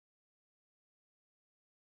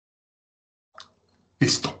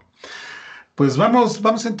Listo. Pues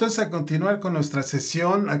vamos entonces a continuar con nuestra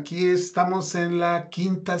sesión. Aquí estamos en la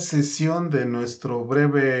quinta sesión de nuestro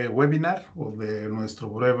breve webinar o de nuestro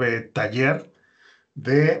breve taller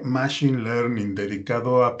de Machine Learning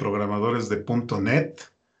dedicado a programadores de .NET.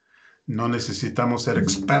 No necesitamos ser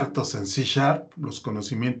expertos en C Sharp. Los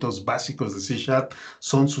conocimientos básicos de C Sharp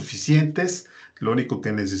son suficientes. Lo único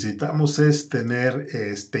que necesitamos es tener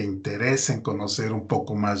este interés en conocer un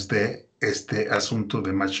poco más de este asunto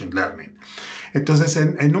de Machine Learning. Entonces,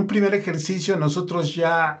 en un primer ejercicio, nosotros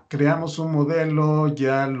ya creamos un modelo,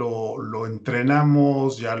 ya lo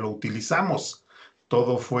entrenamos, ya lo utilizamos.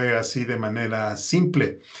 Todo fue así de manera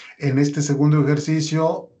simple. En este segundo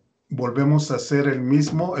ejercicio, volvemos a hacer el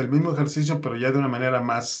mismo ejercicio, pero ya de una manera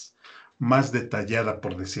más detallada,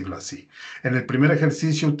 por decirlo así. En el primer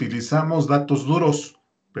ejercicio utilizamos datos duros,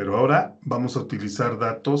 pero ahora vamos a utilizar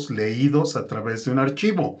datos leídos a través de un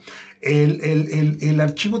archivo. El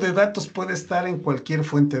archivo de datos puede estar en cualquier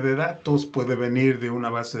fuente de datos, puede venir de una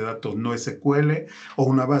base de datos no SQL o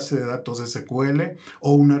una base de datos SQL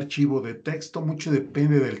o un archivo de texto, mucho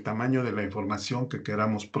depende del tamaño de la información que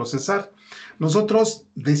queramos procesar. Nosotros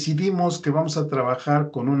decidimos que vamos a trabajar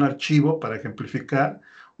con un archivo, para ejemplificar,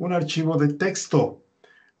 un archivo de texto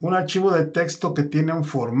que tiene un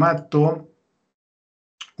formato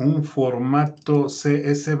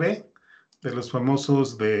CSV, de los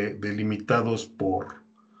famosos delimitados por,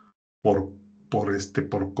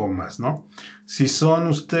 por comas, ¿no? Si son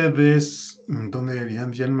ustedes, ¿dónde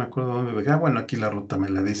irían? Ya no me acuerdo dónde dejé. Bueno, aquí la ruta me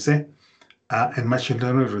la dice. En Machine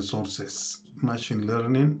Learning Resources. Machine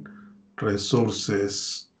Learning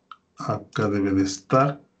Resources. Acá debe de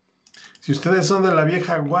estar. Si ustedes son de la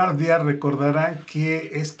vieja guardia, recordarán que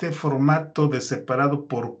este formato de separado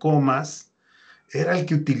por comas era el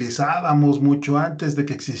que utilizábamos mucho antes de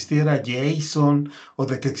que existiera JSON o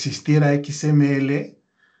de que existiera XML,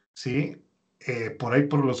 ¿sí? Por ahí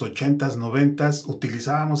por los 80s, 90s,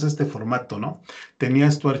 utilizábamos este formato, ¿no?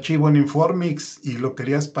 Tenías tu archivo en Informix y lo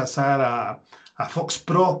querías pasar a Fox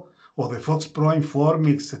Pro o de Fox Pro a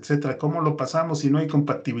Informix, etcétera. ¿Cómo lo pasamos si no hay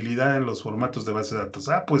compatibilidad en los formatos de base de datos?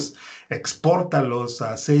 Pues expórtalos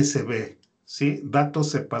a CSV, ¿sí? Datos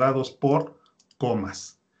separados por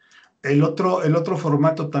comas. El otro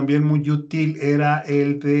formato también muy útil era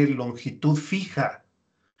el de longitud fija.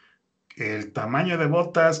 El tamaño de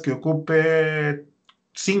botas que ocupe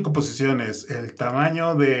 5 posiciones, el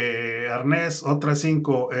tamaño de arnés, otras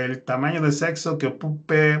 5, el tamaño de sexo que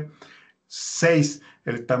ocupe 6,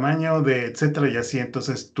 el tamaño de etcétera y así.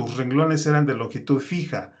 Entonces, tus renglones eran de longitud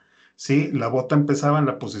fija, ¿sí? La bota empezaba en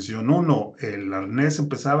la posición 1, el arnés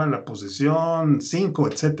empezaba en la posición 5,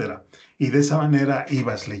 etcétera. Y de esa manera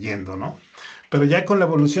ibas leyendo, ¿no? Pero ya con la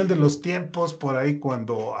evolución de los tiempos, por ahí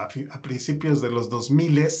cuando a principios de los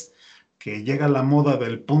 2000, que llega la moda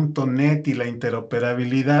del .NET y la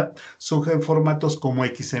interoperabilidad, surgen formatos como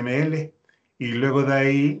XML y luego de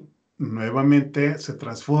ahí nuevamente se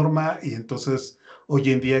transforma y entonces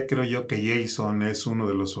hoy en día creo yo que JSON es uno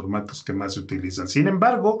de los formatos que más se utilizan. Sin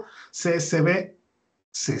embargo, CSV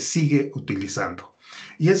se sigue utilizando.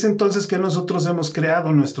 Y es entonces que nosotros hemos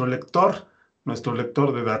creado nuestro lector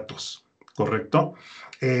de datos, ¿correcto?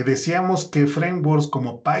 Decíamos que frameworks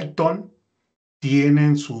como Python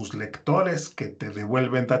tienen sus lectores que te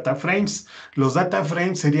devuelven data frames. Los data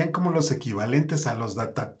frames serían como los equivalentes a los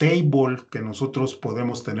data table que nosotros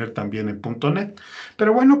podemos tener también en .NET.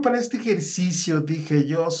 Pero bueno, para este ejercicio dije,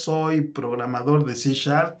 yo soy programador de C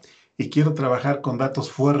Sharp y quiero trabajar con datos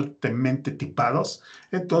fuertemente tipados.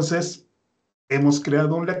 Entonces, hemos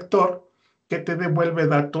creado un lector que te devuelve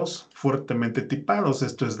datos fuertemente tipados.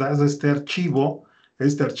 Esto es, das este archivo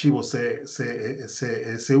CSV,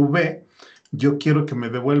 yo quiero que me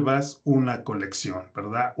devuelvas una colección,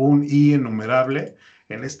 ¿verdad? Un i enumerable,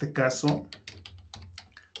 en este caso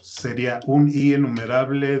sería un i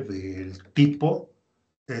enumerable del tipo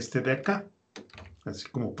este de acá, así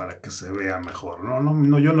como para que se vea mejor.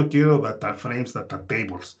 No, yo no quiero data frames, data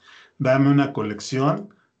tables. Dame una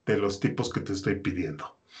colección de los tipos que te estoy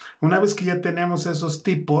pidiendo. Una vez que ya tenemos esos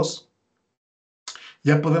tipos,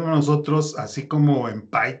 ya podemos nosotros, así como en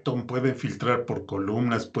Python pueden filtrar por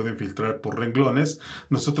columnas, pueden filtrar por renglones,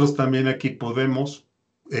 nosotros también aquí podemos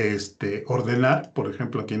ordenar, por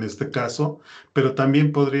ejemplo, aquí en este caso, pero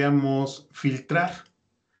también podríamos filtrar.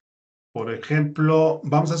 Por ejemplo,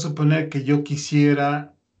 vamos a suponer que yo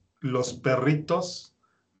quisiera los perritos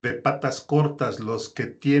de patas cortas, los que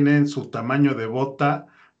tienen su tamaño de bota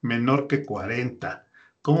menor que 40.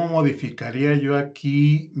 ¿Cómo modificaría yo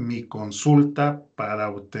aquí mi consulta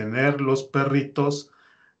para obtener los perritos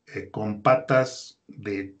con patas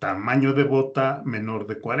de tamaño de bota menor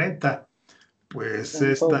de 40? pues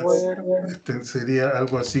punto esta where. sería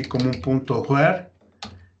algo así como un punto where.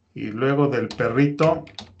 Y luego del perrito,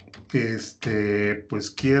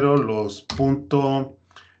 pues quiero los punto,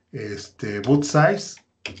 boot size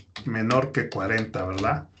menor que 40,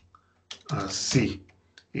 ¿verdad? Así.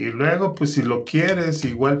 Y luego, pues si lo quieres,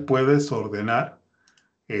 igual puedes ordenar,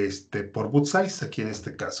 por boot size, aquí en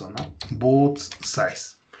este caso, ¿no? Boot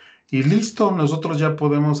size. Y listo, nosotros ya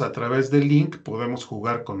podemos, a través del link, podemos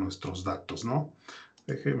jugar con nuestros datos, ¿no?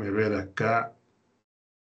 Déjeme ver acá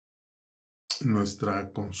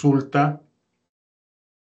nuestra consulta.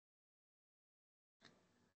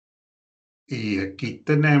 Y aquí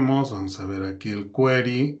tenemos, vamos a ver aquí el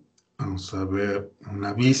query, vamos a ver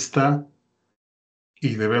una vista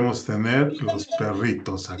y debemos tener los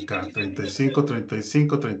perritos acá, 35,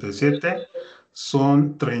 35, 37,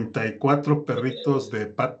 son 34 perritos de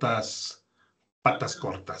patas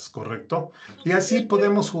cortas, ¿correcto? Y así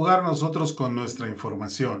podemos jugar nosotros con nuestra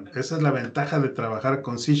información. Esa es la ventaja de trabajar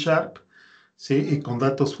con C Sharp, ¿sí? Y con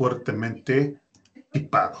datos fuertemente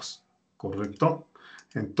tipados, ¿correcto?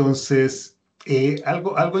 Entonces,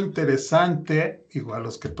 algo interesante, igual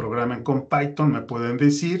los que programen con Python me pueden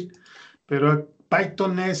decir, pero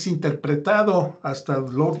Python es interpretado. Hasta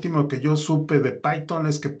lo último que yo supe de Python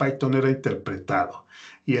es que Python era interpretado.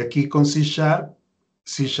 Y aquí con C Sharp,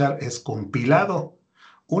 C Sharp es compilado.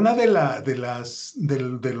 Una de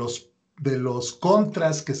los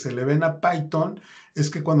contras que se le ven a Python es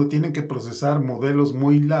que cuando tienen que procesar modelos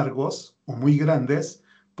muy largos o muy grandes,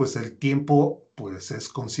 pues el tiempo pues es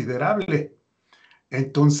considerable.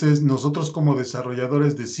 Entonces, nosotros como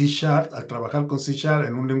desarrolladores de C Sharp, al trabajar con C Sharp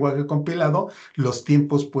en un lenguaje compilado, los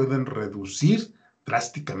tiempos pueden reducir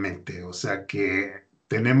drásticamente. O sea que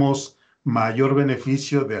tenemos mayor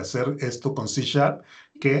beneficio de hacer esto con C Sharp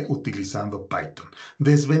que utilizando Python.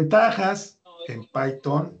 Desventajas en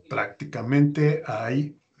Python, prácticamente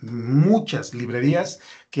hay muchas librerías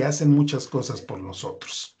que hacen muchas cosas por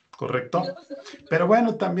nosotros, ¿correcto? Pero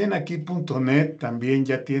bueno, también aquí .NET también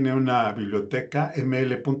ya tiene una biblioteca,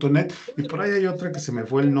 ml.net, y por ahí hay otra que se me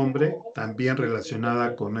fue el nombre, también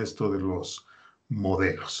relacionada con esto de los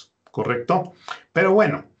modelos, ¿correcto? Pero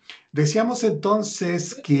bueno, decíamos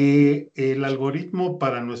entonces que el algoritmo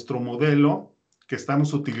para nuestro modelo que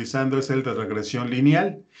estamos utilizando es el de regresión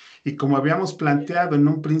lineal. Y como habíamos planteado en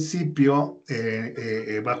un principio,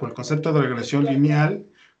 bajo el concepto de regresión lineal,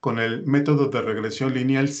 con el método de regresión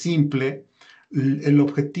lineal simple, el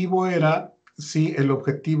objetivo era, sí, el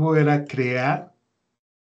objetivo era crear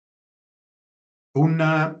o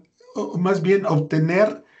más bien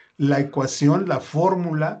obtener la ecuación, la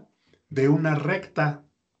fórmula de una recta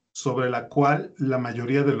sobre la cual la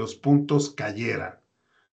mayoría de los puntos cayeran,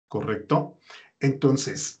 ¿correcto?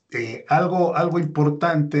 Entonces, algo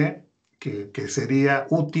importante que sería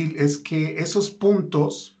útil es que esos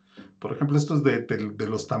puntos, por ejemplo, estos de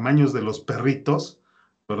los tamaños de los perritos,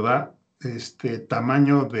 ¿verdad?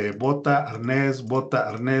 Tamaño de bota, arnés, bota,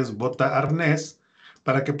 arnés, bota, arnés,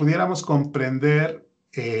 para que pudiéramos comprender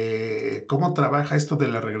cómo trabaja esto de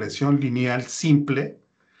la regresión lineal simple.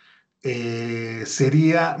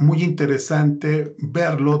 Sería muy interesante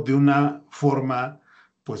verlo de una forma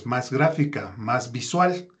pues más gráfica, más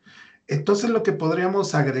visual. Entonces lo que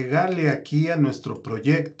podríamos agregarle aquí a nuestro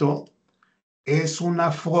proyecto es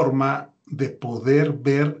una forma de poder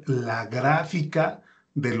ver la gráfica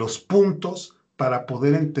de los puntos para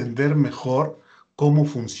poder entender mejor cómo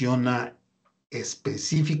funciona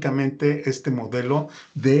específicamente este modelo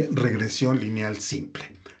de regresión lineal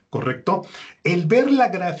simple, ¿correcto? El ver la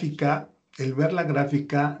gráfica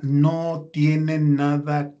no tiene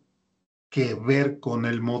nada que ver con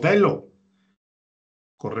el modelo.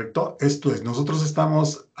 ¿Correcto? Esto es, nosotros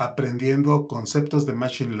estamos aprendiendo conceptos de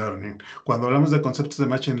Machine Learning. Cuando hablamos de conceptos de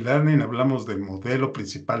Machine Learning, hablamos del modelo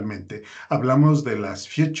principalmente, hablamos de las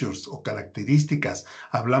features o características,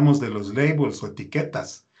 hablamos de los labels o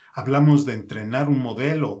etiquetas, hablamos de entrenar un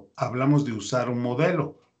modelo, hablamos de usar un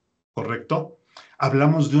modelo, ¿correcto?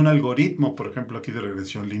 Hablamos de un algoritmo, por ejemplo, aquí de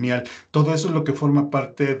regresión lineal. Todo eso es lo que forma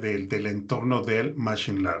parte del entorno del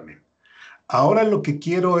Machine Learning. Ahora lo que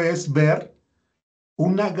quiero es ver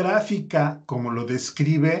una gráfica como lo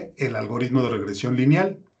describe el algoritmo de regresión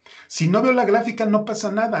lineal. Si no veo la gráfica, no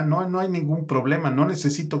pasa nada, no hay ningún problema, no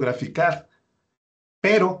necesito graficar.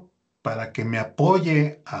 Pero para que me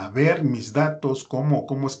apoye a ver mis datos,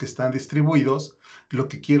 cómo es que están distribuidos, lo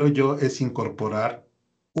que quiero yo es incorporar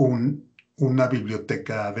una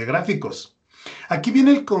biblioteca de gráficos. Aquí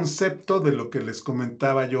viene el concepto de lo que les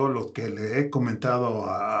comentaba yo, lo que le he comentado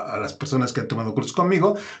a las personas que han tomado cursos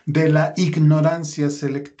conmigo, de la ignorancia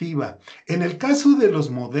selectiva. En el caso de los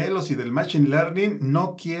modelos y del Machine Learning,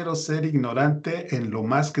 no quiero ser ignorante en lo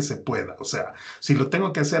más que se pueda. O sea, si lo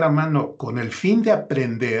tengo que hacer a mano con el fin de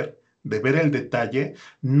aprender, de ver el detalle,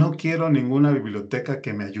 no quiero ninguna biblioteca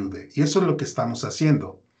que me ayude. Y eso es lo que estamos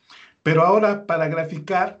haciendo. Pero ahora, para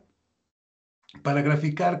graficar,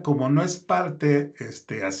 como no es parte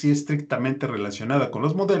así estrictamente relacionada con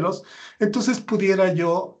los modelos, entonces pudiera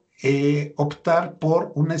yo optar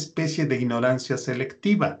por una especie de ignorancia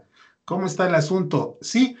selectiva. ¿Cómo está el asunto?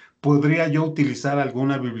 Sí, podría yo utilizar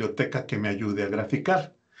alguna biblioteca que me ayude a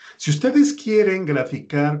graficar. Si ustedes quieren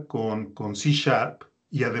graficar con C Sharp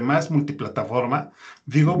y además multiplataforma,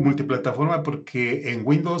 digo multiplataforma porque en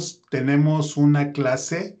Windows tenemos una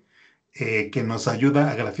clase que nos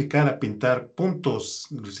ayuda a graficar, a pintar puntos.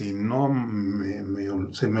 Si no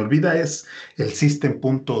se me olvida, es el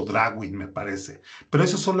system.drawing, me parece. Pero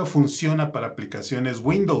eso solo funciona para aplicaciones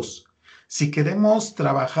Windows. Si queremos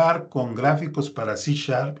trabajar con gráficos para C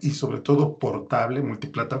Sharp y sobre todo portable,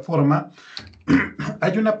 multiplataforma,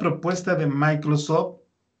 hay una propuesta de Microsoft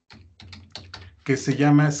que se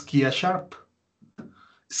llama Skia Sharp.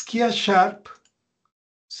 Skia Sharp,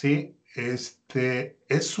 ¿sí? Es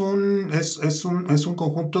un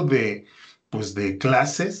conjunto de, pues, de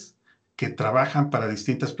clases que trabajan para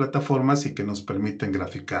distintas plataformas y que nos permiten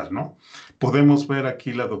graficar, ¿no? Podemos ver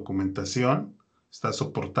aquí la documentación, está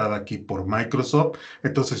soportada aquí por Microsoft.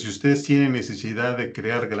 Entonces, si ustedes tienen necesidad de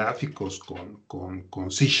crear gráficos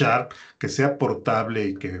con C Sharp, que sea portable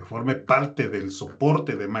y que forme parte del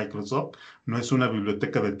soporte de Microsoft, no es una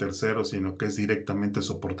biblioteca de terceros, sino que es directamente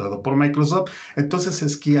soportado por Microsoft, entonces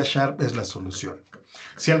Skia Sharp es la solución.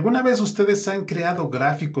 Si alguna vez ustedes han creado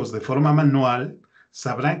gráficos de forma manual,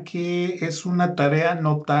 sabrán que es una tarea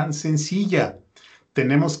no tan sencilla.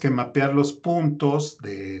 Tenemos que mapear los puntos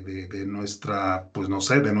de nuestra, pues no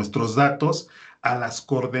sé, de nuestros datos a las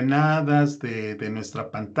coordenadas de nuestra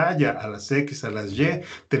pantalla, a las X, a las Y.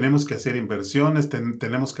 Tenemos que hacer inversiones,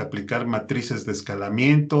 tenemos que aplicar matrices de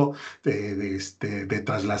escalamiento, de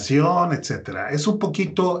traslación, etcétera. Es un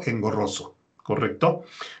poquito engorroso, ¿correcto?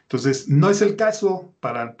 Entonces, no es el caso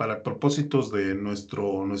para propósitos de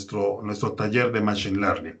nuestro taller de Machine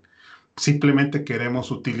Learning. Simplemente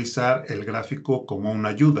queremos utilizar el gráfico como una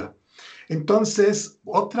ayuda. Entonces,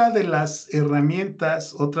 otra de las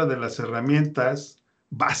herramientas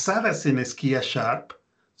basadas en Skia Sharp,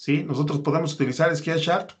 ¿sí? Nosotros podemos utilizar Skia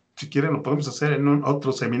Sharp, si quieren lo podemos hacer en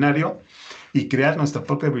otro seminario y crear nuestra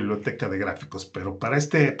propia biblioteca de gráficos, pero para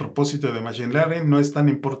este propósito de Machine Learning no es tan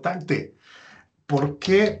importante. ¿Por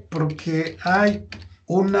qué? Porque hay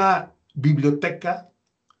una biblioteca,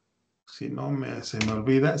 si no se me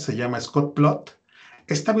olvida, se llama Scotplot.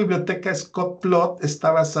 Esta biblioteca Scotplot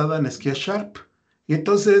está basada en Skia Sharp y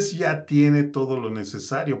entonces ya tiene todo lo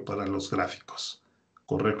necesario para los gráficos.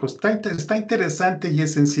 Correcto, está interesante y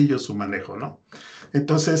es sencillo su manejo, ¿no?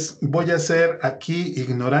 Entonces voy a hacer aquí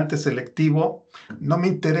ignorante selectivo. No me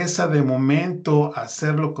interesa de momento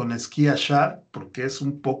hacerlo con Skia Sharp porque es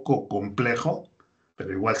un poco complejo,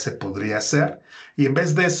 pero igual se podría hacer. Y en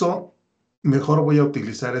vez de eso, mejor voy a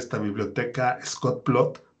utilizar esta biblioteca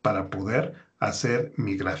Scotplot para poder hacer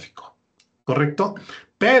mi gráfico. ¿Correcto?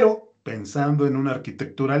 Pero pensando en una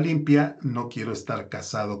arquitectura limpia, no quiero estar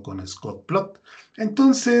casado con Scotplot.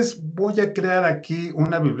 Entonces voy a crear aquí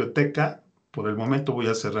una biblioteca. Por el momento voy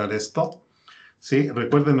a cerrar esto. ¿Sí?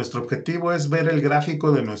 Recuerden, nuestro objetivo es ver el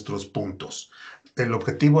gráfico de nuestros puntos. El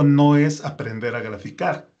objetivo no es aprender a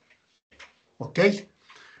graficar. ¿Ok?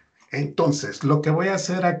 Entonces, lo que voy a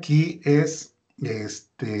hacer aquí es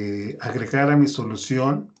agregar a mi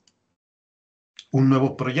solución un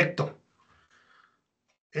nuevo proyecto.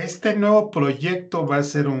 Este nuevo proyecto va a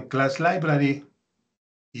ser un class library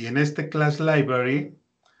y en este class library,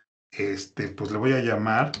 pues le voy a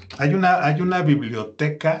llamar, hay una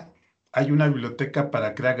biblioteca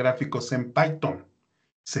para crear gráficos en Python.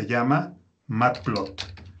 Se llama Matplot.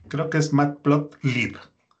 Creo que es Matplotlib.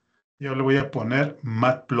 Yo le voy a poner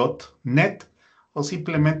matplot.net o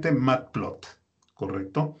simplemente matplot,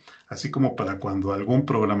 ¿correcto? Así como para cuando algún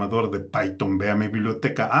programador de Python vea mi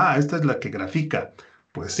biblioteca, esta es la que grafica.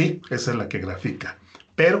 Pues sí, esa es la que grafica,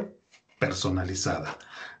 pero personalizada.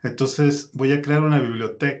 Entonces voy a crear una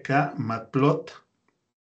biblioteca matplot,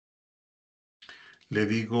 le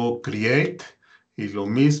digo create y lo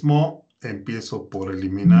mismo, empiezo por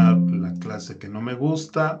eliminar la clase que no me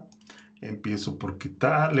gusta. Empiezo por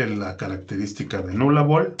quitarle la característica de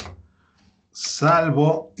nullable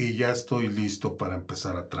salvo y ya estoy listo para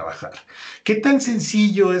empezar a trabajar. ¿Qué tan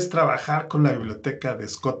sencillo es trabajar con la biblioteca de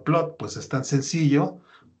Scott-Plot? Pues es tan sencillo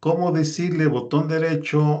como decirle botón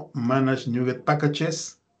derecho, Manage NuGet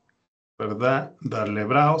Packages, ¿verdad? Darle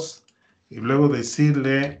Browse y luego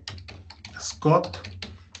decirle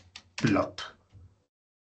Scott-Plot.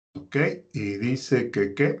 ¿Ok? Y dice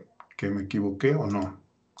que me equivoqué o no.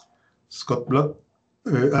 Scott-Plot,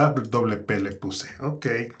 doble P le puse. Ok.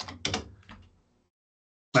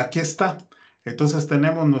 Aquí está. Entonces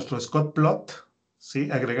tenemos nuestro Scott-Plot, ¿sí?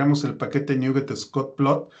 Agregamos el paquete NuGet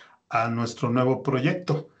Scott-Plot a nuestro nuevo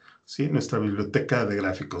proyecto, ¿sí? Nuestra biblioteca de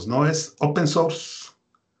gráficos. No es open source,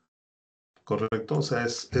 ¿correcto? O sea,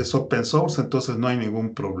 es open source, entonces no hay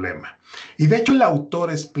ningún problema. Y de hecho el autor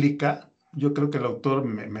explica, yo creo que el autor,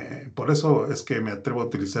 por eso es que me atrevo a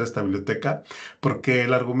utilizar esta biblioteca, porque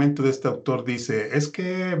el argumento de este autor dice, es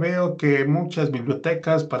que veo que muchas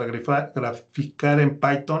bibliotecas para graficar en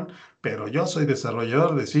Python, pero yo soy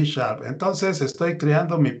desarrollador de C#, entonces estoy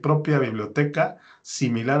creando mi propia biblioteca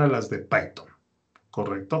similar a las de Python,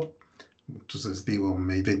 ¿correcto? Entonces digo,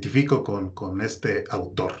 me identifico con este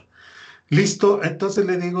autor. Listo, entonces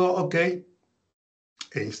le digo, ok,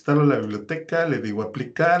 instalo la biblioteca, le digo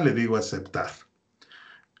aplicar, le digo aceptar.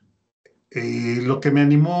 Lo que me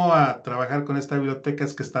animó a trabajar con esta biblioteca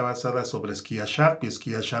es que está basada sobre Skia Sharp y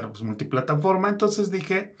Skia Sharp es multiplataforma, entonces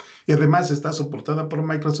dije, y además está soportada por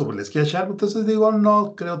Microsoft el Skia Sharp, entonces digo,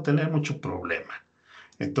 no creo tener mucho problema.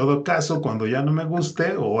 En todo caso, cuando ya no me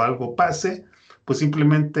guste o algo pase, pues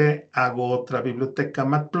simplemente hago otra biblioteca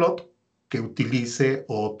Matplot que utilice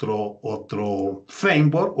otro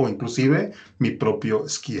framework o inclusive mi propio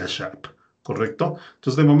Skia Sharp, ¿correcto?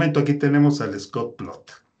 Entonces, de momento aquí tenemos al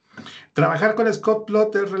Scott-Plot. Trabajar con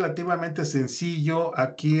Scott-Plot es relativamente sencillo.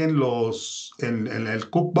 Aquí en el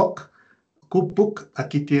cookbook,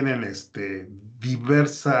 aquí tienen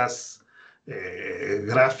diversas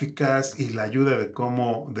gráficas y la ayuda de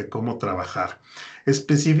cómo trabajar.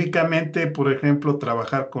 Específicamente, por ejemplo,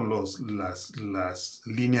 trabajar con las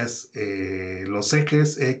líneas, los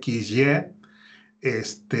ejes X, Y,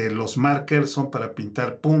 los markers son para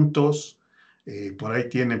pintar puntos, por ahí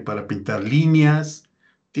tienen para pintar líneas,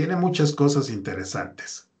 tiene muchas cosas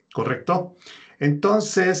interesantes, ¿correcto?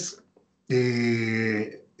 Entonces,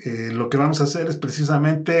 lo que vamos a hacer es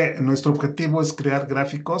precisamente, nuestro objetivo es crear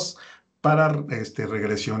gráficos para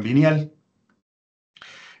regresión lineal.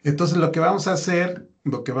 Entonces, lo que vamos a hacer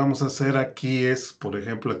aquí es, por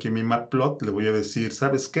ejemplo, aquí en mi matplot, le voy a decir,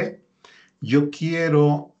 ¿sabes qué? Yo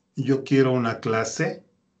quiero una clase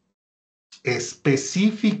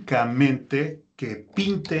específicamente que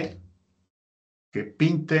pinte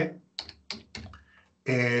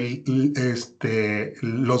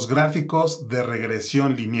los gráficos de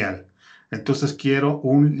regresión lineal. Entonces quiero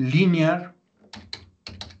un linear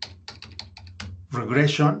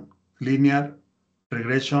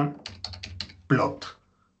regression plot,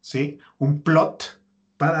 ¿sí? Un plot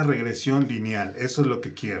para regresión lineal. Eso es lo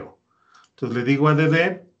que quiero. Entonces le digo add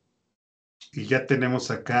y ya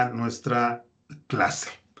tenemos acá nuestra clase,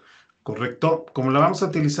 ¿correcto? Como la vamos a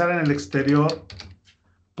utilizar en el exterior,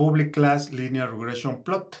 Public Class Linear Regression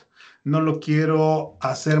Plot. No lo quiero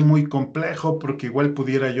hacer muy complejo porque igual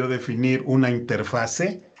pudiera yo definir una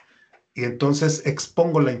interfase y entonces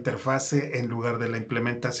expongo la interfase en lugar de la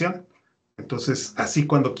implementación. Entonces, así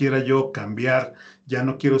cuando quiera yo cambiar, ya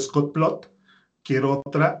no quiero Scott-Plot, quiero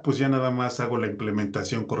otra, pues ya nada más hago la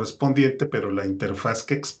implementación correspondiente, pero la interfaz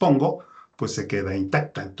que expongo, pues se queda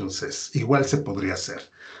intacta. Entonces, igual se podría hacer.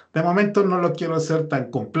 De momento no lo quiero hacer tan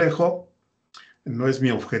complejo. No es mi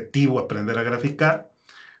objetivo aprender a graficar,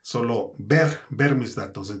 solo ver mis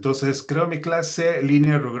datos. Entonces, creo mi clase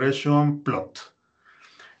Linear Regression Plot.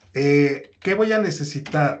 ¿Qué voy a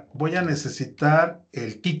necesitar? Voy a necesitar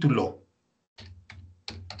el título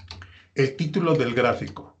del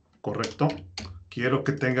gráfico, ¿correcto? Quiero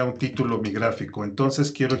que tenga un título mi gráfico.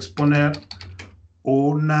 Entonces,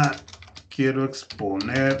 una, quiero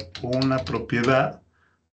exponer una propiedad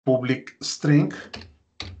public string,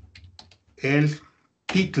 el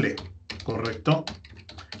title, ¿correcto?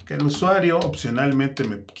 Que el usuario opcionalmente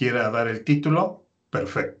me quiera dar el título,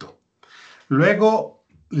 perfecto. Luego,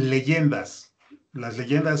 leyendas. Las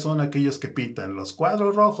leyendas son aquellos que pintan. Los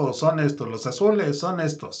cuadros rojos son estos, los azules son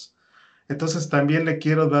estos. Entonces también le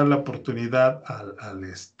quiero dar la oportunidad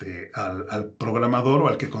al programador o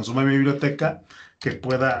al que consume mi biblioteca que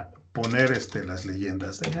pueda poner las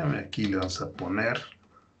leyendas. Déjame aquí, vamos a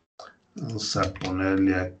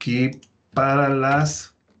ponerle aquí para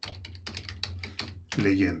las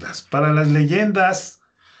leyendas. Para las leyendas,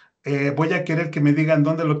 voy a querer que me digan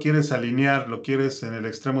dónde lo quieres alinear. ¿Lo quieres en el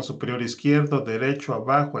extremo superior izquierdo, derecho,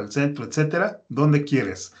 abajo, al centro, etcétera? ¿Dónde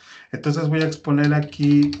quieres? Entonces voy a exponer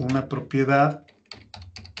aquí una propiedad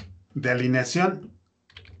de alineación,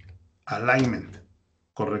 alignment,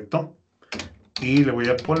 ¿correcto? Y le voy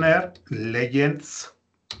a poner legends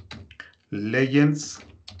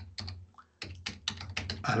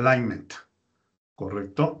alignment,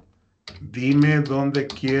 ¿correcto? Dime dónde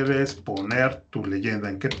quieres poner tu leyenda,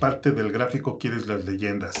 en qué parte del gráfico quieres las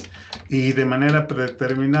leyendas. Y de manera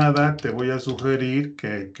predeterminada te voy a sugerir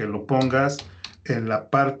que lo pongas en la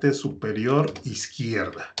parte superior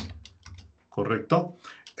izquierda, ¿correcto?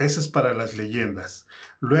 Eso es para las leyendas.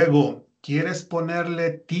 Luego, ¿quieres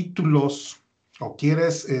ponerle títulos o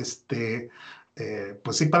quieres,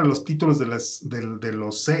 pues sí, para los títulos de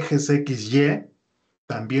los ejes X, Y?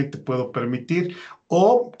 También te puedo permitir.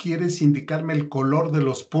 O quieres indicarme el color de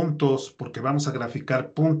los puntos, porque vamos a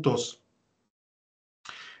graficar puntos.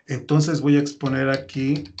 Entonces voy a exponer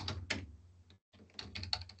aquí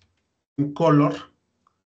un color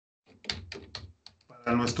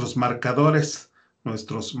para nuestros marcadores,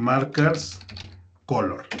 nuestros markers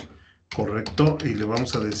color, ¿correcto? Y le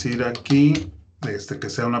vamos a decir aquí que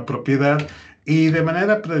sea una propiedad. Y de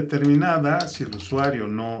manera predeterminada, si el usuario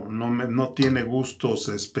no tiene gustos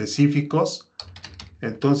específicos,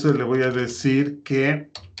 entonces le voy a decir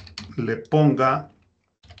que le ponga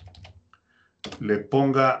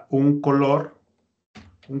un color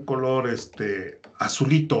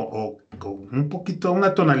azulito o con un poquito,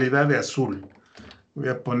 una tonalidad de azul. Voy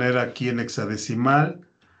a poner aquí en hexadecimal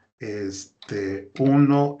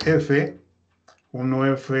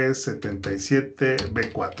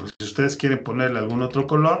 1F77B4. Si ustedes quieren ponerle algún otro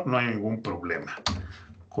color, no hay ningún problema.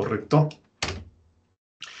 ¿Correcto?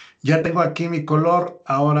 Ya tengo aquí mi color.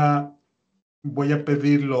 Ahora voy a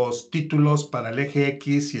pedir los títulos para el eje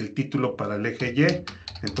X y el título para el eje Y.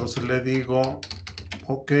 Entonces le digo,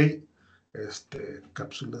 ok,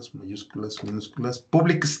 cápsulas, mayúsculas, minúsculas,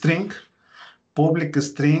 public string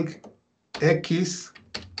X,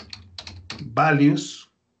 values,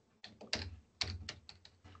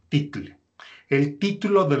 título. El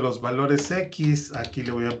título de los valores X, aquí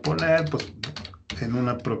le voy a poner, pues, en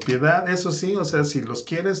una propiedad. Eso sí, o sea, si los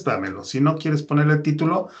quieres, dámelo. Si no quieres ponerle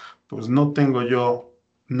título, pues no tengo yo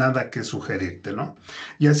nada que sugerirte, ¿no?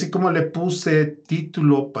 Y así como le puse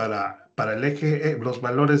título para el eje, los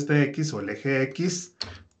valores de X o el eje X,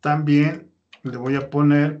 también le voy a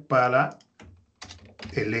poner para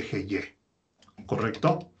el eje Y,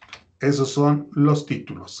 ¿correcto? Esos son los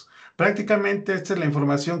títulos. Prácticamente esta es la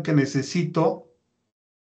información que necesito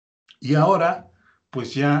y ahora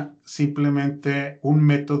pues ya simplemente un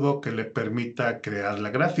método que le permita crear la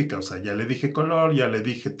gráfica. O sea, ya le dije color, ya le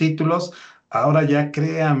dije títulos, ahora ya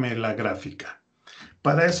créame la gráfica.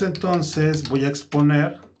 Para eso entonces voy a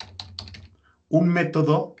exponer un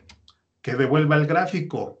método que devuelva el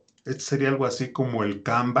gráfico. Este sería algo así como el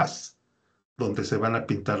canvas, donde se van a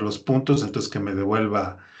pintar los puntos, entonces que me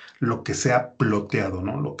devuelva lo que se ha ploteado,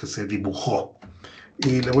 ¿no? Lo que se dibujó.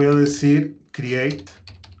 Y le voy a decir create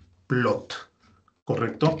plot,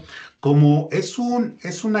 ¿correcto? Como es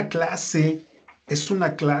una clase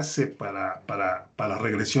para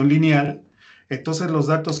regresión lineal, entonces los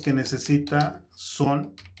datos que necesita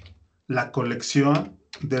son la colección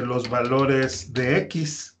de los valores de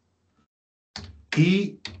X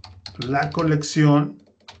y la colección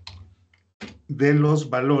de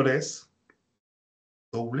los valores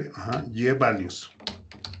Y values.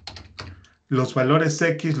 Los valores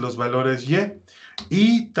X, los valores Y.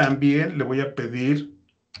 Y también le voy a pedir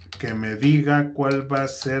que me diga cuál va a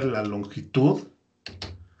ser la longitud,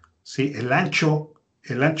 ¿sí? El ancho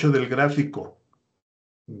del gráfico,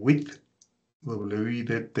 width,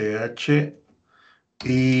 WIDTH,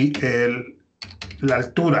 y la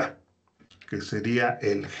altura, que sería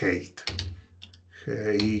el height,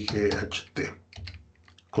 GIGHT,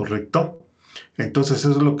 ¿correcto? Entonces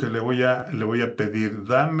eso es lo que le voy a pedir.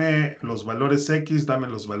 Dame los valores X, dame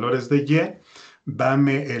los valores de Y,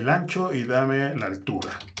 dame el ancho y dame la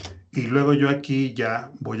altura. Y luego yo aquí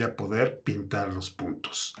ya voy a poder pintar los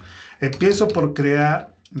puntos. Empiezo por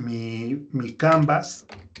crear mi canvas,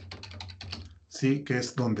 ¿sí? Que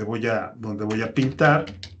es donde voy a pintar,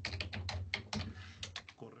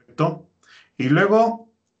 ¿correcto? Y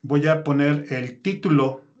luego voy a poner el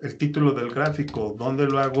título del gráfico. ¿Dónde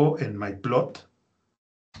lo hago? En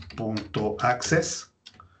myplot.access,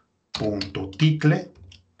 .title,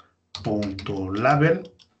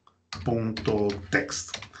 .label,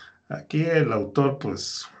 .text. Aquí el autor,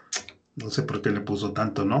 pues, no sé por qué le puso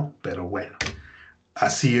tanto, ¿no? Pero bueno,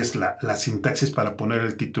 así es la sintaxis para poner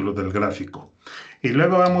el título del gráfico. Y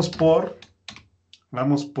luego vamos por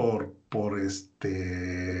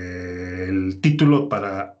el título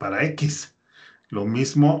para X. Lo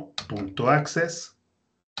mismo, punto access,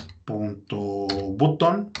 punto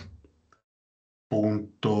button,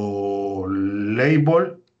 punto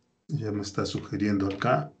label, ya me está sugiriendo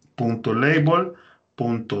acá, punto label,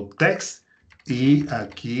 punto text, y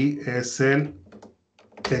aquí es el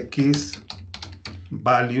X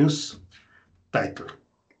values title,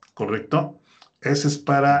 ¿correcto? Ese es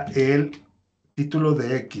para el título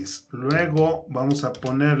de X. Luego vamos a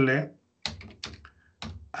ponerle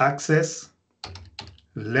access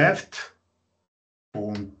left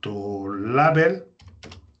punto label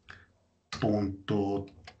punto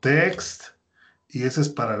text, y ese es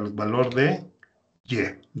para el valor de y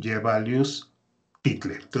values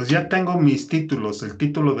title. Entonces ya tengo mis títulos, el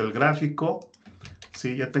título del gráfico,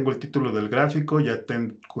 sí, ya tengo el título del gráfico, ya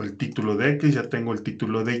tengo el título de X, ya tengo el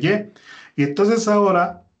título de Y entonces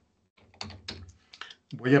ahora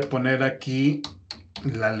voy a poner aquí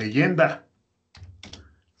la leyenda,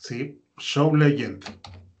 ¿sí? Show legend,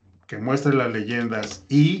 que muestre las leyendas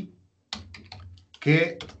y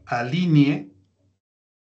que alinee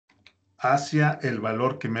hacia el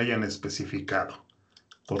valor que me hayan especificado,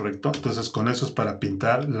 ¿correcto? Entonces con eso es para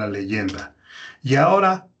pintar la leyenda. Y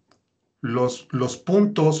ahora los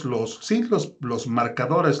puntos, los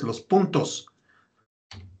marcadores, los puntos,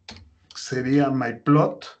 sería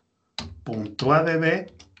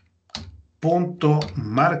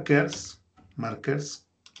myplot.add.markers,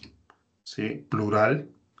 ¿sí? Plural.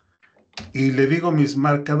 Y le digo, mis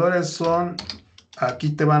marcadores son,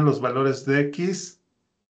 aquí te van los valores de X,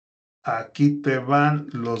 aquí te van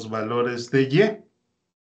los valores de Y,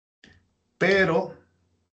 pero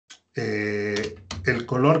el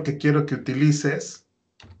color que quiero que utilices,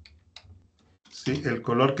 ¿sí? El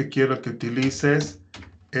color que quiero que utilices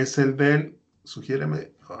es el del,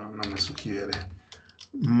 sugiéreme, oh, no me sugiere,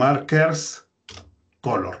 markers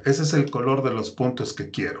color. Ese es el color de los puntos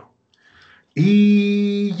que quiero.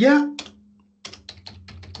 Y ya,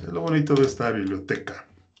 es lo bonito de esta biblioteca.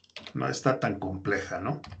 No está tan compleja,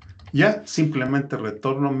 ¿no? Ya, simplemente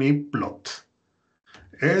retorno mi plot.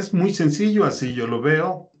 Es muy sencillo, así yo lo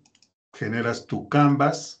veo. Generas tu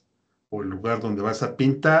canvas o el lugar donde vas a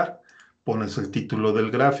pintar, pones el título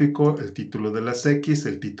del gráfico, el título de las X,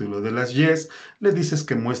 el título de las Y, le dices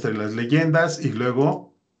que muestre las leyendas y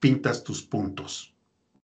luego pintas tus puntos.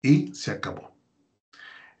 Y se acabó.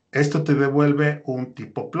 Esto te devuelve un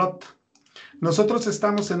tipo plot. Nosotros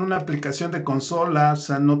estamos en una aplicación de consola, o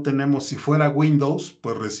sea, no tenemos, si fuera Windows,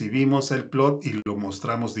 pues recibimos el plot y lo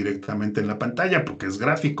mostramos directamente en la pantalla porque es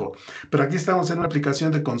gráfico. Pero aquí estamos en una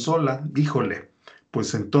aplicación de consola, híjole,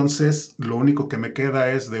 pues entonces lo único que me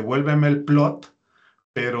queda es devuélveme el plot,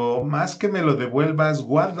 pero más que me lo devuelvas,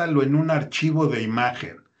 guárdalo en un archivo de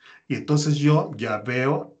imagen. Y entonces yo ya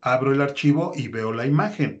veo, abro el archivo y veo la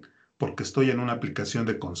imagen, porque estoy en una aplicación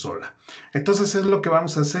de consola. Entonces es lo que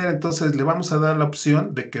vamos a hacer. Entonces le vamos a dar la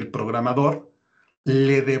opción de que el programador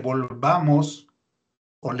le devolvamos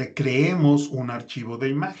o le creemos un archivo de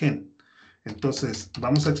imagen. Entonces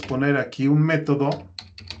vamos a exponer aquí un método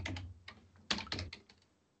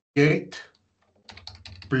getPlot.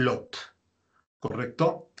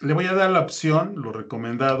 ¿Correcto? Le voy a dar la opción, lo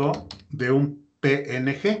recomendado, de un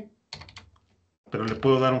PNG, pero le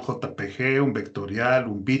puedo dar un JPG, un vectorial,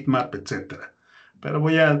 un bitmap, etc. Pero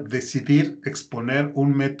voy a decidir exponer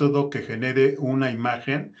un método que genere una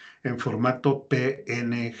imagen en formato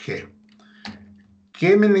PNG.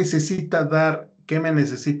 ¿Qué me necesita dar? ¿Qué me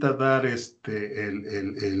necesita dar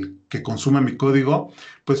el que consuma mi código?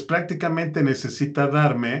 Pues prácticamente necesita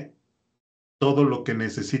darme todo lo que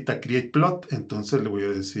necesita createPlot. Entonces le voy a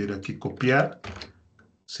decir aquí copiar,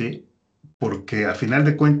 ¿sí? Porque a final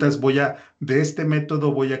de cuentas de este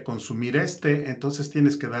método voy a consumir entonces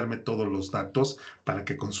tienes que darme todos los datos para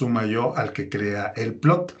que consuma yo al que crea el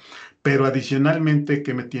plot. Pero adicionalmente,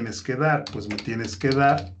 ¿qué me tienes que dar? Pues me tienes que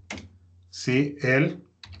dar, ¿sí? El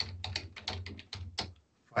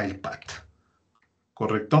file path,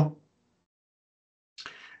 ¿correcto?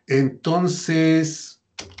 Entonces,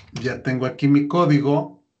 ya tengo aquí mi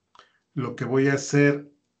código. Lo que voy a hacer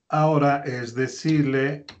ahora es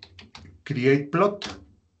decirle createPlot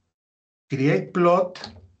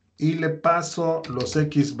y le paso los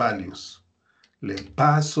X values, le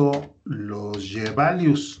paso los Y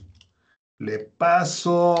values, le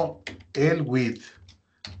paso el width,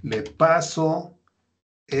 le paso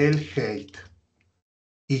el height,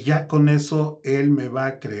 y ya con eso él me va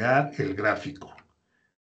a crear el gráfico.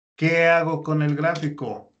 ¿Qué hago con el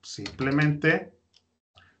gráfico? Simplemente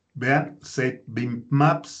Vean, Save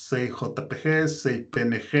Bitmaps, Save JPG, Save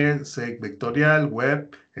PNG, Save Vectorial,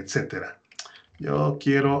 Web, etc. Yo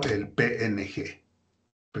quiero el PNG.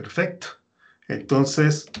 Perfecto.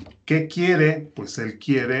 Entonces, ¿qué quiere? Pues él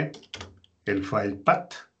quiere el file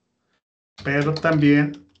path, pero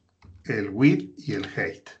también el width y el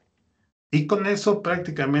height. Y con eso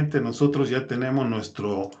prácticamente nosotros ya tenemos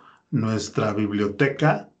nuestra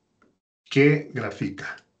biblioteca que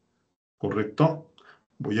grafica. ¿Correcto?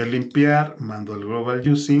 Voy a limpiar, mando al global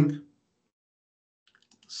using,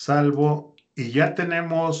 salvo y ya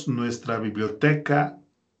tenemos nuestra biblioteca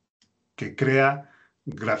que crea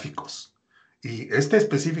gráficos. Y este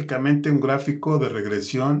específicamente un gráfico de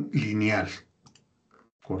regresión lineal.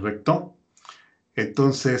 ¿Correcto?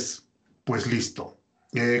 Entonces, pues listo.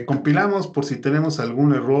 Compilamos por si tenemos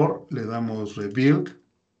algún error, le damos rebuild.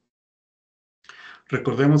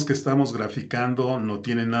 Recordemos que estamos graficando, no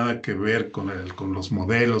tiene nada que ver con los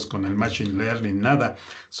modelos, con el machine learning, nada.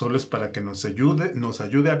 Solo es para que nos ayude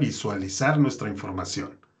a visualizar nuestra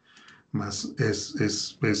información. Más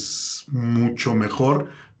es mucho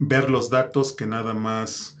mejor ver los datos que nada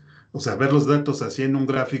más, o sea, ver los datos así en un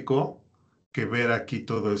gráfico que ver aquí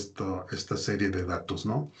todo esto, esta serie de datos,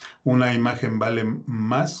 ¿no? Una imagen vale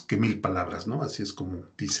más que 1000 palabras, ¿no? Así es como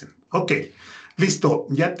dicen. Ok, listo.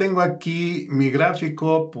 Ya tengo aquí mi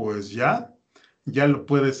gráfico, pues ya lo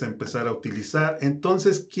puedes empezar a utilizar.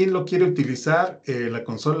 Entonces, ¿quién lo quiere utilizar? La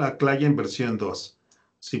consola Client versión 2.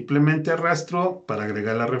 Simplemente arrastro para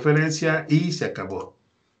agregar la referencia y se acabó.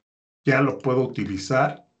 Ya lo puedo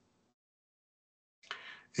utilizar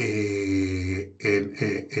en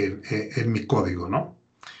mi código, ¿no?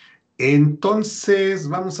 Entonces,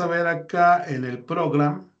 vamos a ver acá en el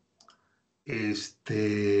programa, pues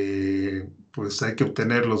hay que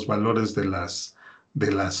obtener los valores de las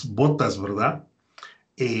botas, ¿verdad?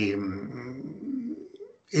 Eh,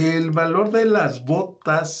 el valor de las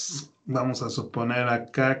botas, vamos a suponer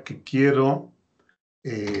acá que quiero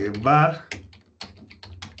var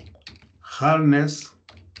harness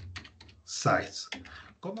size.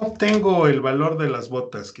 ¿Cómo obtengo el valor de las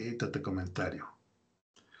botas? Quítate comentario.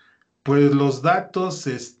 Pues los datos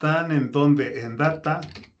están en donde, en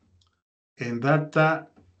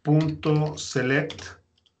data.select,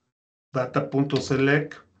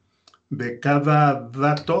 data.select, de cada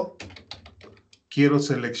dato quiero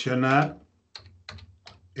seleccionar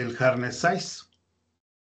el harness size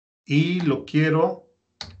y lo quiero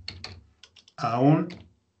a un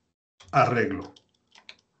arreglo,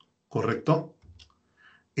 ¿correcto?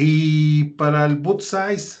 Y para el boot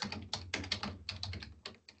size,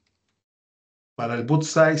 el boot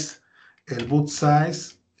size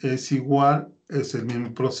es igual, es el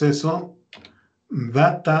mismo proceso,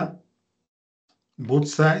 data, boot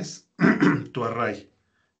size, to array.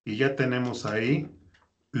 Y ya tenemos ahí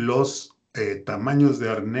los tamaños de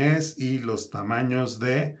arnés y los tamaños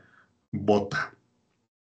de bota.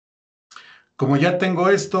 Como ya tengo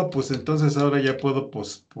esto, pues entonces ahora ya puedo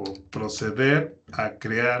proceder a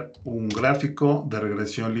crear un gráfico de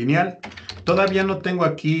regresión lineal. Todavía no tengo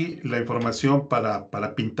aquí la información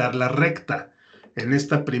para pintar la recta. En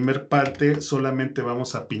esta primer parte solamente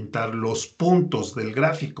vamos a pintar los puntos del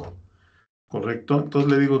gráfico, ¿correcto?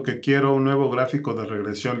 Entonces le digo que quiero un nuevo gráfico de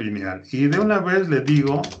regresión lineal. Y de una vez le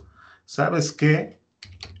digo, ¿sabes qué?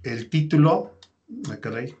 El título,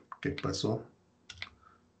 caray, ¿qué pasó?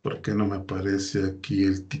 ¿Por qué no me aparece aquí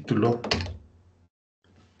el título?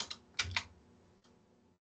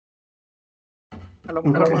 A lo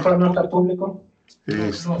mejor no está público.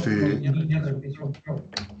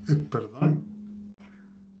 Perdón.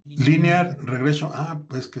 Linear Regression. Ah,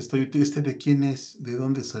 pues que estoy. ¿De quién es? ¿De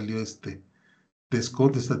dónde salió este? De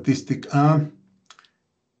Scott Statistic.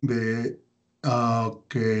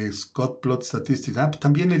 Ok, Scott Plot Statistics. Pues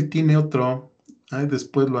también él tiene otro.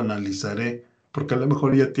 Después lo analizaré, porque a lo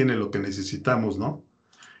mejor ya tiene lo que necesitamos, ¿no?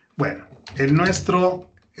 Bueno, el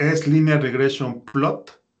nuestro es Linear Regression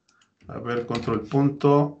Plot. A ver, control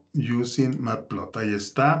punto, using matplot. Ahí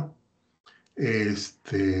está.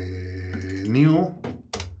 New.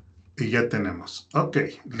 Y ya tenemos. Ok,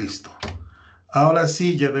 listo. Ahora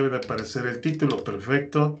sí, ya debe de aparecer el título.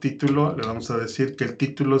 Perfecto. Título, le vamos a decir que el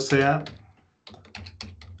título sea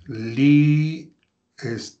linear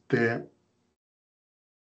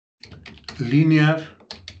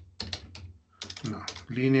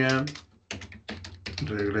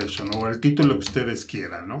regression, o el título que ustedes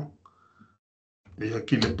quieran, ¿no? Y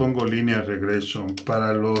aquí le pongo linear regression.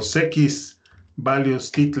 Para los X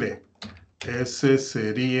values title, ese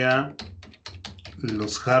sería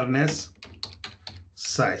los harness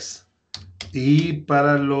size. Y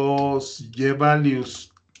para los Y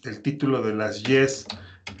values, el título de las Yes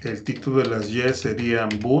el título de las Y serían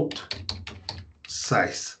boot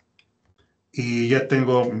size. Y ya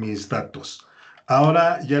tengo mis datos.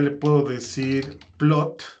 Ahora ya le puedo decir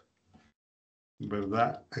plot,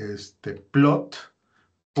 ¿verdad?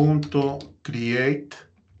 Plot.create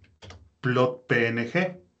plot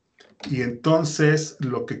PNG. Y entonces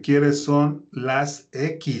lo que quiere son las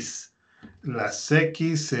X. Las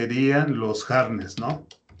X serían los harness, ¿no?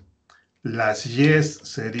 Las Y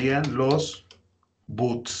serían los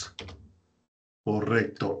boots.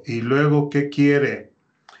 Correcto. Y luego, ¿qué quiere?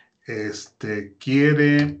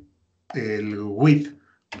 Quiere el width,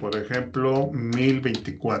 por ejemplo,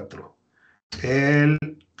 1024. El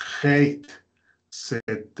height,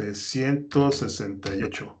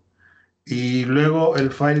 768. Y luego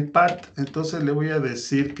el file path, entonces le voy a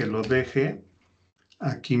decir que lo deje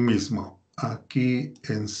aquí mismo, aquí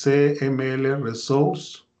en CML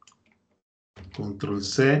Resource, control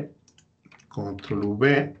C, control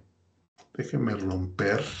V, déjeme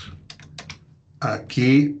romper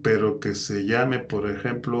aquí, pero que se llame, por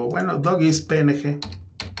ejemplo, bueno, doggies PNG,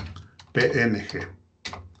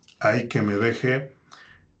 ahí que me deje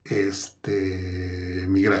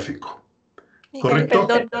mi gráfico. Miguel, ¿Correcto?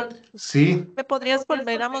 perdón, Sí, ¿me podrías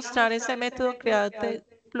volver a mostrar ese método create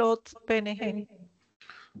plot PNG?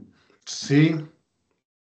 sí.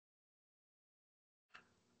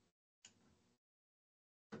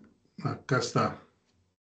 Acá está.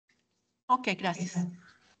 Ok, gracias.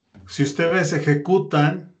 Si ustedes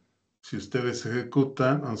ejecutan,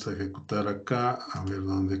 vamos a ejecutar acá, a ver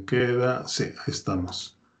dónde queda. Sí, ahí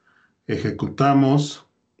estamos. Ejecutamos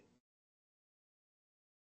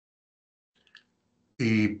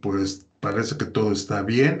y pues parece que todo está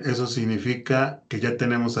bien. Eso significa que ya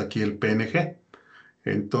tenemos aquí el PNG.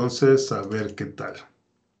 Entonces, a ver qué tal.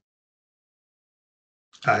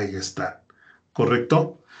 Ahí está.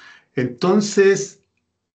 ¿Correcto? Entonces,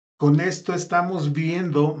 con esto estamos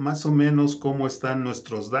viendo más o menos cómo están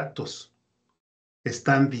nuestros datos.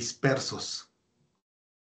 Están dispersos.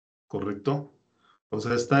 ¿Correcto? O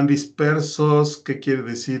sea, están dispersos. ¿Qué quiere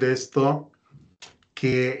decir esto?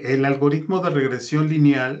 Que el algoritmo de regresión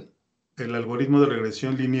lineal,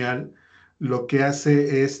 lo que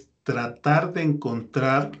hace es tratar de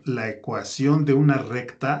encontrar la ecuación de una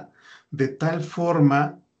recta de tal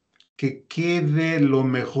forma que quede lo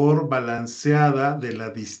mejor balanceada de la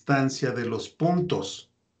distancia de los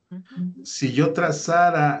puntos. Si yo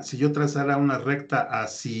trazara una recta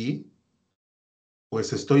así,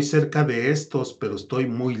 pues estoy cerca de estos, pero estoy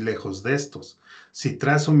muy lejos de estos. Si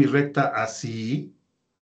trazo mi recta así,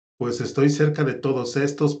 pues estoy cerca de todos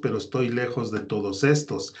estos, pero estoy lejos de todos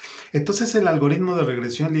estos. Entonces el algoritmo de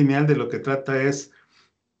regresión lineal de lo que trata es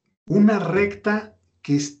una recta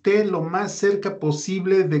que esté lo más cerca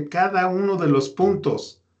posible de cada uno de los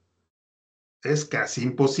puntos. Es casi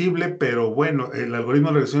imposible, pero bueno, el algoritmo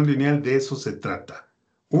de regresión lineal de eso se trata.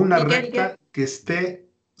 Una recta que esté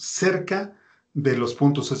cerca de los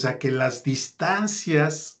puntos, o sea, que las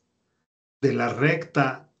distancias de la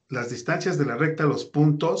recta, a los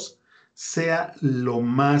puntos, sea lo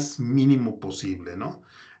más mínimo posible, ¿no?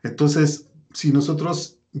 Entonces, si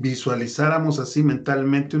nosotros visualizáramos así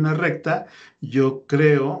mentalmente una recta, yo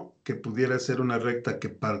creo que pudiera ser una recta que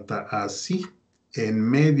parta así, en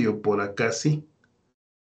medio por acá, así,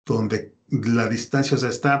 donde la distancia, o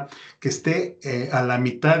sea, que esté a la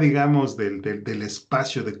mitad, digamos, del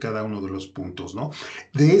espacio de cada uno de los puntos, ¿no?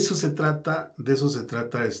 De eso se trata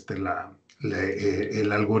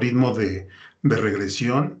el algoritmo de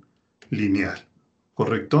regresión lineal,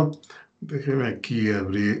 ¿correcto? Déjeme aquí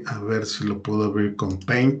abrir, a ver si lo puedo abrir con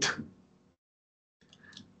Paint.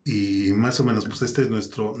 Y más o menos, pues este es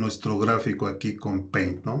nuestro gráfico aquí con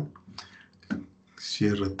Paint, ¿no?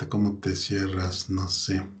 Ciérrate, ¿cómo te cierras? No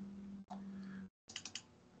sé.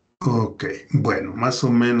 Ok, bueno, más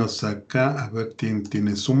o menos acá, a ver,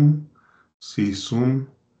 tiene zoom, sí, zoom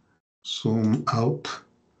out,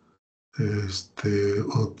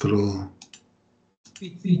 otro,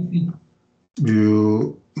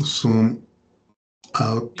 view, zoom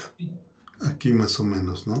out, aquí más o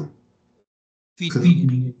menos, ¿no?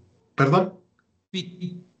 ¿Perdón?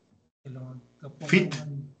 Fit,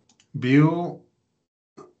 view,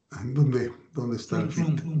 ¿dónde está el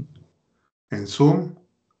fit? En zoom,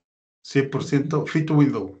 100%, fit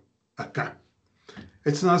window, acá.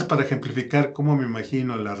 Esto nada más para ejemplificar cómo me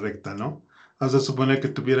imagino la recta, ¿no? Vamos a suponer que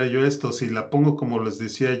tuviera yo esto. Si la pongo como les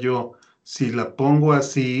decía yo, si la pongo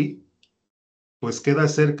así, pues queda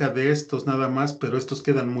cerca de estos nada más, pero estos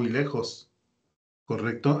quedan muy lejos,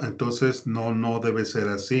 ¿correcto? Entonces no debe ser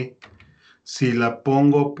así. Si la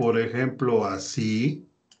pongo, por ejemplo, así,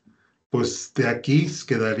 Pues de aquí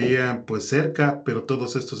quedarían pues cerca, pero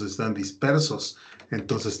todos estos están dispersos,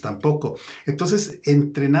 entonces tampoco. Entonces,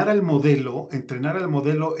 entrenar al modelo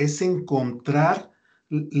es encontrar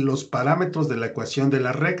los parámetros de la ecuación de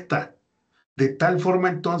la recta, de tal forma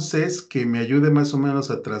entonces que me ayude más o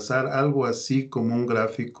menos a trazar algo así como un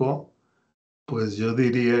gráfico, pues yo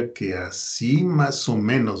diría que así más o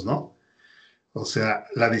menos, ¿no? O sea,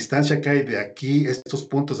 la distancia que hay de aquí, estos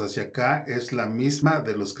puntos hacia acá, es la misma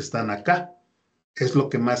de los que están acá. Es lo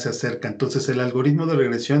que más se acerca. Entonces, el algoritmo de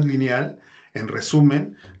regresión lineal, en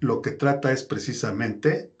resumen, lo que trata es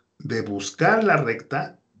precisamente de buscar la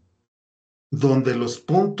recta donde los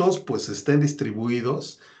puntos pues estén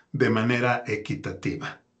distribuidos de manera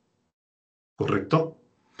equitativa. ¿Correcto?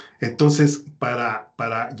 Entonces,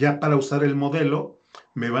 ya para usar el modelo,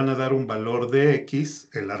 me van a dar un valor de X,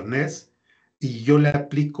 el arnés, y yo le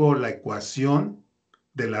aplico la ecuación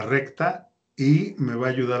de la recta y me va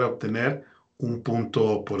a ayudar a obtener un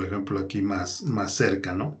punto, por ejemplo, aquí más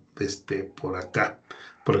cerca, ¿no? Por acá.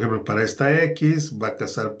 Por ejemplo, para esta X va a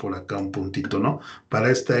cazar por acá un puntito, ¿no?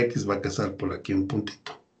 Para esta X va a cazar por aquí un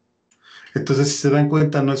puntito. Entonces, si se dan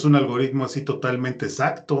cuenta, no es un algoritmo así totalmente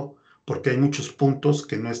exacto, porque hay muchos puntos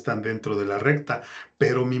que no están dentro de la recta,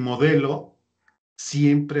 pero mi modelo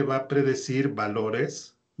siempre va a predecir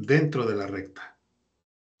valores dentro de la recta.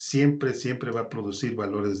 Siempre va a producir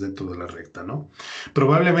valores dentro de la recta, ¿no?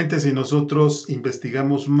 Probablemente si nosotros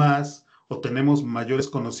investigamos más o tenemos mayores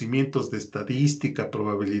conocimientos de estadística,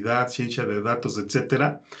 probabilidad, ciencia de datos,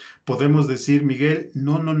 etcétera, podemos decir, Miguel,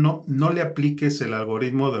 no le apliques el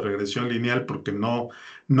algoritmo de regresión lineal porque no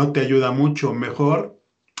te ayuda mucho. Mejor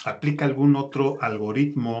aplica algún otro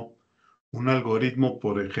algoritmo, un algoritmo,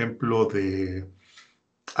 por ejemplo, de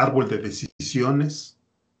árbol de decisiones,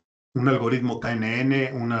 un algoritmo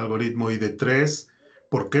KNN, un algoritmo ID3,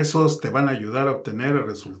 porque esos te van a ayudar a obtener el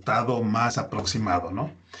resultado más aproximado,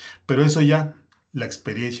 ¿no? Pero eso ya la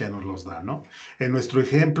experiencia nos los da, ¿no? En nuestro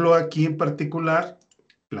ejemplo aquí en particular,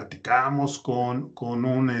 platicamos con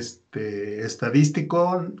un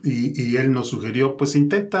estadístico y él nos sugirió, pues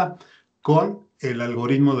intenta con el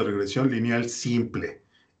algoritmo de regresión lineal simple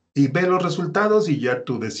y ve los resultados y ya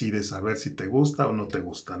tú decides a ver si te gusta o no te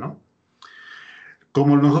gusta, ¿no?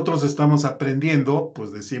 Como nosotros estamos aprendiendo,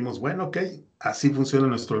 pues decimos, bueno, ok, así funciona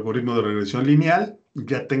nuestro algoritmo de regresión lineal.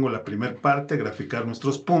 Ya tengo la primera parte, graficar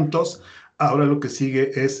nuestros puntos. Ahora lo que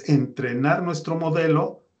sigue es entrenar nuestro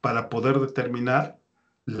modelo para poder determinar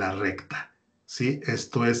la recta. ¿Sí?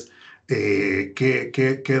 Esto es,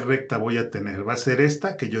 ¿qué recta voy a tener? ¿Va a ser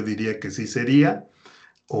esta, que yo diría que sí sería?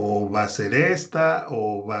 ¿O va a ser esta?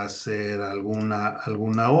 ¿O va a ser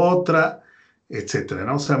alguna otra? Etcétera,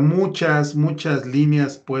 ¿no? O sea, muchas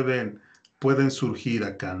líneas pueden surgir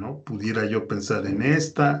acá, ¿no? Pudiera yo pensar en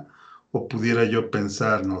esta, o pudiera yo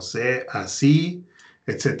pensar, no sé, así,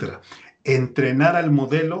 etcétera. Entrenar al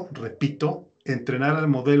modelo, repito, entrenar al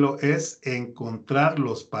modelo es encontrar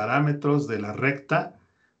los parámetros de la recta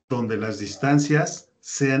donde las distancias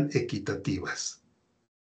sean equitativas,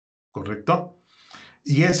 ¿correcto?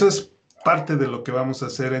 Y eso es parte de lo que vamos a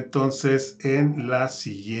hacer entonces en la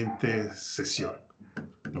siguiente sesión.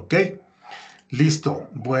 ¿Ok? Listo.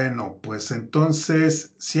 Bueno, pues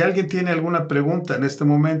entonces, si alguien tiene alguna pregunta en este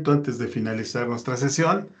momento antes de finalizar nuestra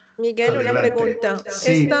sesión, Miguel, una adelante. pregunta.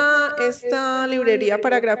 Sí, ¿Esta librería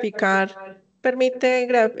para graficar permite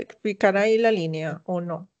graficar ahí la línea o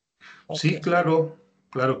no? Ok. sí, claro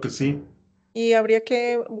que sí. ¿Y habría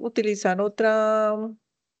que utilizar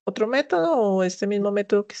otro método o este mismo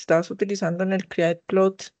método que estás utilizando en el Create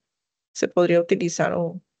Plot se podría utilizar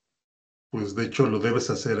o... Pues de hecho lo debes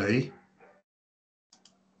hacer ahí.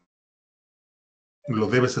 Lo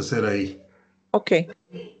debes hacer ahí. Ok.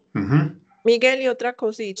 Ujú. Miguel, y otra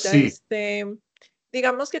cosita, Sí,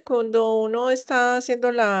 digamos que cuando uno está haciendo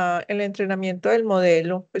el entrenamiento del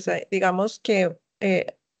modelo, pues digamos que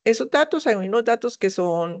esos datos, hay unos datos que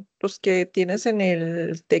son los que tienes en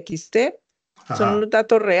el TXT, son ajá. los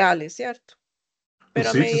datos reales, ¿cierto? Pues Pero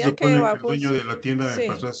a sí, se medida que supone que el dueño vamos, de la tienda me sí,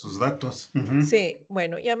 pasó esos datos. Ujú. sí,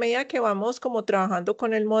 bueno, y a medida que vamos como trabajando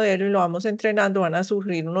con el modelo y lo vamos entrenando, van a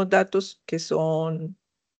surgir unos datos que son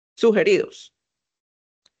sugeridos.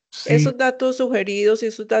 Sí, Esos datos sugeridos y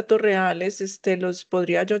esos datos reales, los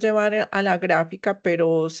podría yo llevar a la gráfica,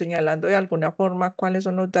 pero señalando de alguna forma cuáles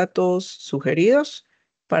son los datos sugeridos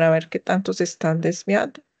para ver qué tanto se están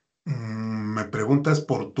desviando. ¿Me preguntas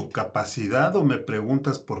por tu capacidad o me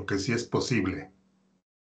preguntas porque sí es posible?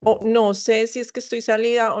 O no sé si es que estoy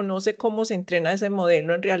salida o no sé cómo se entrena ese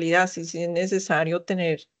modelo en realidad, si es necesario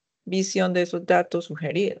tener visión de esos datos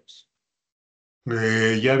sugeridos.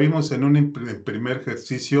 Ya vimos en un primer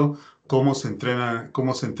ejercicio cómo se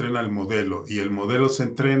entrena el modelo. Y el modelo se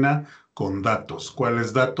entrena con datos.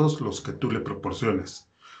 ¿Cuáles datos? Los que tú le proporciones.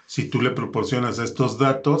 Si tú le proporcionas estos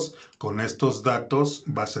datos, con estos datos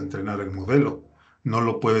vas a entrenar el modelo. No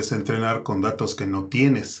lo puedes entrenar con datos que no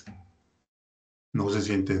tienes. No sé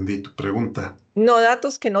si entendí tu pregunta. No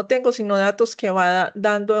datos que no tengo, sino datos que va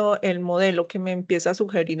dando el modelo, que me empieza a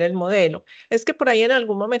sugerir el modelo. Es que por ahí en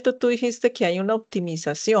algún momento tú dijiste que hay una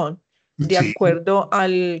optimización de Sí, acuerdo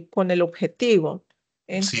con el objetivo.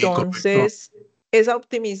 sí, correcto. Entonces, esa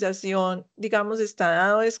optimización, digamos, está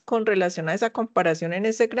dado es con relación a esa comparación en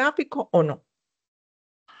ese gráfico o no.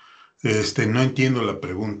 No entiendo la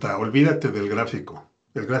pregunta. Olvídate del gráfico.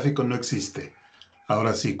 El gráfico no existe.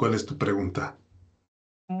 Ahora sí, ¿cuál es tu pregunta?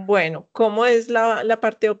 Bueno, ¿cómo es la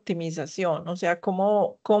parte de optimización? O sea,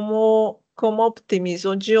 ¿cómo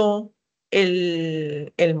optimizo yo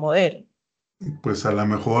el modelo? Pues a lo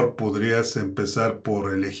mejor podrías empezar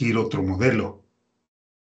por elegir otro modelo.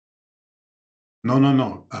 No, no,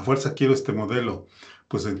 no, a fuerza quiero este modelo.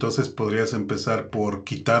 Pues entonces podrías empezar por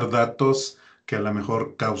quitar datos que a lo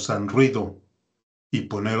mejor causan ruido y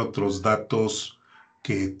poner otros datos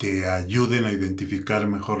que te ayuden a identificar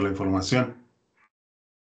mejor la información.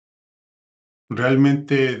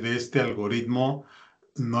 Realmente de este algoritmo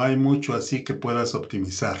no hay mucho así que puedas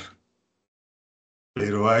optimizar,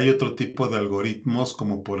 pero hay otro tipo de algoritmos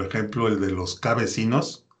como por ejemplo el de los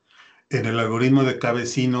K-vecinos. En el algoritmo de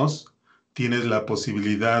K-vecinos tienes la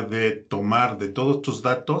posibilidad de tomar de todos tus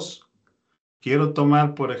datos. Quiero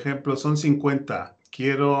tomar, por ejemplo, son 50.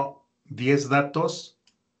 Quiero 10 datos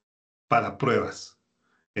para pruebas.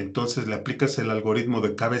 Entonces le aplicas el algoritmo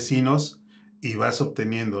de K-vecinos y vas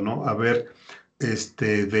obteniendo, ¿no? A ver,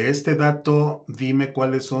 de este dato, dime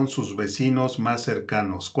cuáles son sus vecinos más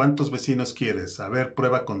cercanos. ¿Cuántos vecinos quieres? A ver,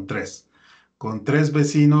 prueba con 3. Con 3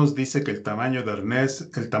 vecinos dice que el tamaño de arnés,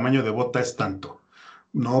 el tamaño de bota es tanto.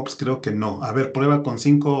 No, pues creo que no. A ver, prueba con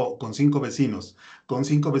 5 vecinos. Con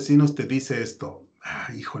 5 vecinos te dice esto. Ah,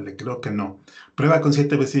 híjole, creo que no. Prueba con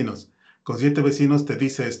 7 vecinos. Con 7 vecinos te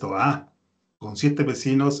dice esto. Ah, con 7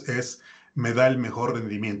 vecinos me da el mejor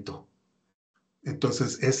rendimiento.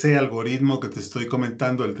 Entonces, ese algoritmo que te estoy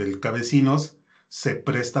comentando, el del K-vecinos, se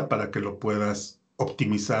presta para que lo puedas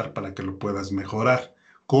optimizar, para que lo puedas mejorar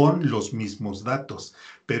con los mismos datos.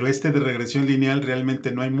 Pero este de regresión lineal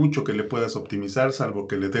realmente no hay mucho que le puedas optimizar, salvo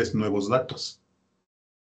que le des nuevos datos.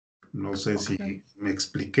 No sé si Ok. me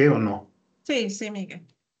expliqué o no. Sí, sí, Miguel.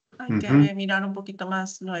 Hay Ujú. que mirar un poquito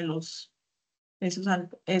más lo de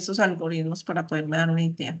esos algoritmos para poderme dar una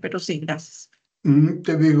idea. Pero sí, gracias.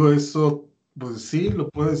 Te digo eso, pues sí, lo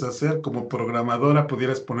puedes hacer como programadora,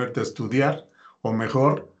 pudieras ponerte a estudiar, o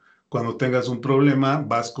mejor, cuando tengas un problema,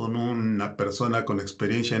 vas con una persona con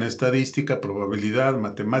experiencia en estadística, probabilidad,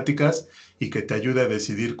 matemáticas, y que te ayude a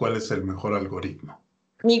decidir cuál es el mejor algoritmo.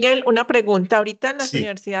 Miguel, una pregunta. Ahorita en las Sí,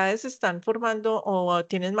 universidades se están formando o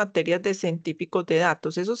tienen materias de científicos de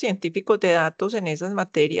datos. ¿Esos científicos de datos en esas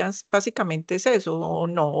materias básicamente es eso o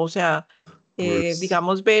no? O sea, pues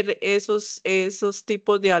digamos, ver esos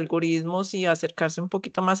tipos de algoritmos y acercarse un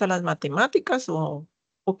poquito más a las matemáticas o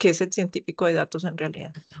qué es el científico de datos en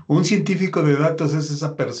realidad. un científico de datos es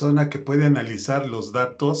esa persona que puede analizar los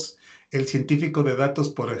datos. El científico de datos,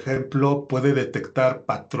 por ejemplo, puede detectar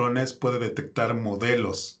patrones, puede detectar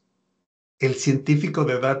modelos. El científico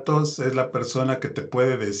de datos es la persona que te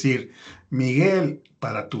puede decir, Miguel,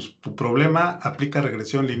 para tu problema aplica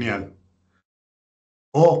regresión lineal.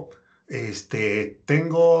 O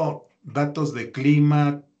tengo datos de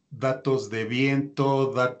clima, datos de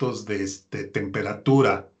viento, datos de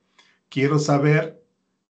temperatura. Quiero saber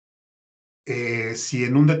si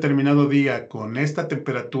en un determinado día, con esta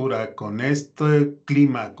temperatura, con este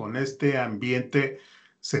clima, con este ambiente,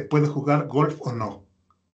 se puede jugar golf o no.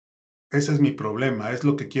 Ese es mi problema, es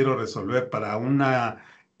lo que quiero resolver para una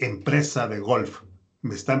empresa de golf.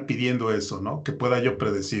 Me están pidiendo eso, ¿no? Que pueda yo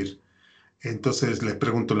predecir. Entonces le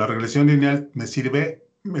pregunto, ¿la regresión lineal me sirve?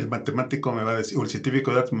 El matemático me va a decir, o el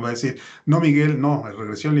científico de datos me va a decir, no, Miguel, no, la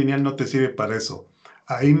regresión lineal no te sirve para eso.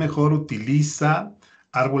 Ahí mejor utiliza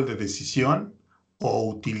árbol de decisión o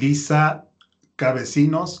utiliza K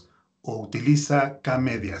vecinos o utiliza K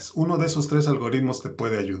medias. Uno de esos 3 algoritmos te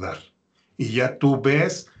puede ayudar. Y ya tú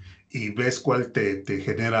ves cuál te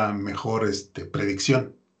genera mejor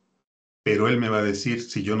predicción. Pero él me va a decir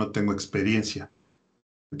si yo no tengo experiencia.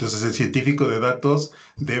 Entonces, el científico de datos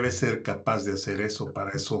debe ser capaz de hacer eso,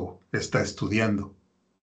 para eso está estudiando.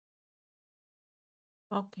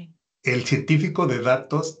 Ok. El científico de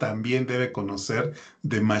datos también debe conocer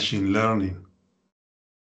de Machine Learning.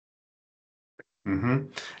 Ujú.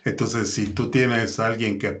 Entonces, si tú tienes a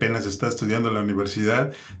alguien que apenas está estudiando en la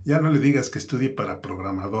universidad, ya no le digas que estudie para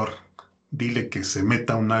programador. Dile que se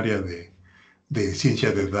meta a un área de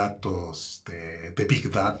ciencia de datos, de Big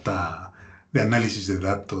Data, de análisis de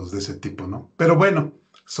datos, de ese tipo, ¿no? Pero bueno,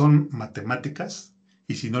 son matemáticas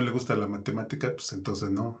y si no le gusta la matemática, pues entonces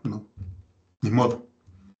no, ni modo.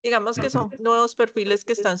 Digamos que son nuevos perfiles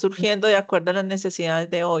que están surgiendo de acuerdo a las necesidades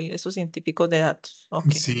de hoy, esos científicos de datos. Ok.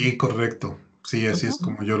 Sí, correcto. Sí, así es Ujú.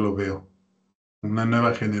 como yo lo veo. Una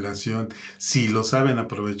nueva generación, si lo saben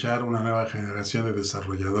aprovechar, una nueva generación de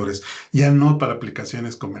desarrolladores, ya no para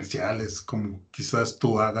aplicaciones comerciales como quizás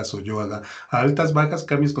tú hagas o yo haga, a altas, bajas,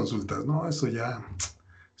 cambios, consultas, no, eso ya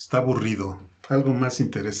está aburrido, algo más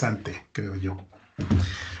interesante, creo yo.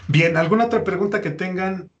 Bien, ¿alguna otra pregunta que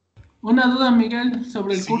tengan? Una duda, Miguel, Sí,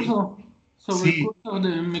 sobre el sí, curso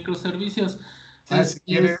de microservicios. si Este,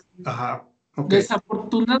 quieres, ajá, ok.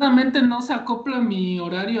 desafortunadamente no se acopla mi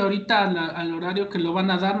horario ahorita al horario que lo van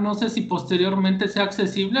a dar. No sé si posteriormente sea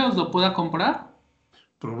accesible o lo pueda comprar.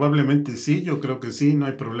 Probablemente sí, yo creo que sí, no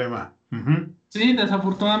hay problema. Ujú. Sí,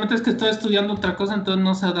 desafortunadamente es que estoy estudiando otra cosa, entonces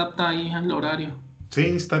no se adapta ahí al horario. Sí,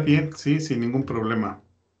 está bien, sí, sin ningún problema.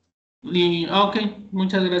 Ok,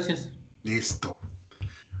 muchas gracias. Listo.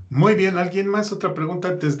 Muy bien, ¿alguien más? Otra pregunta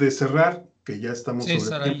antes de cerrar, que ya estamos sobre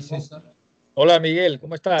César, ahí, tiempo. César. Hola Miguel,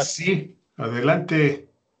 ¿cómo estás? Sí, adelante,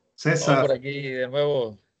 No, por César. aquí de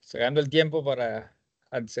nuevo, llegando el tiempo para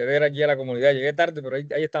acceder aquí a la comunidad. Llegué tarde, pero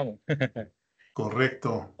ahí estamos.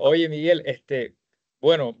 Correcto. Oye Miguel,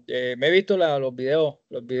 bueno, me he visto los videos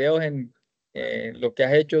en lo que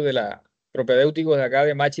has hecho de la propedéuticos de acá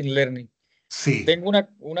de Machine Learning. Sí, Tengo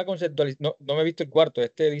una conceptualización, no me he visto el cuarto,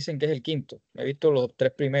 dicen que es el quinto. Me he visto los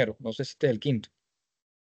tres primeros, no sé si este es el quinto.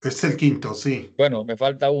 es el quinto, sí. Bueno, me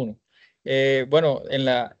falta uno. Bueno,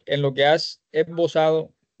 en lo que has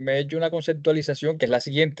esbozado, me he hecho una conceptualización que es la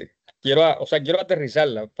siguiente. Quiero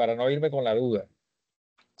aterrizarla para no irme con la duda.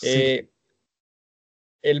 Sí, Eh,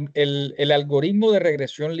 el algoritmo de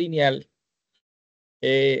regresión lineal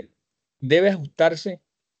eh, debe ajustarse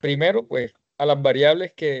primero, pues, a las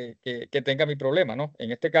variables que tenga mi problema, ¿no?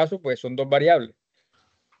 En este caso, pues, son dos variables.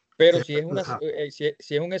 Pero ajá.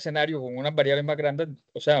 si es un escenario con unas variables más grandes,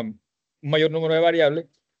 o sea, un mayor número de variables,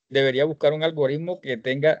 debería buscar un algoritmo que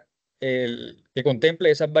tenga que contemple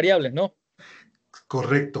esas variables, ¿no?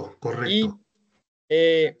 Correcto, Y correcto.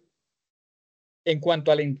 eh, en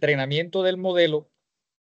cuanto al entrenamiento del modelo,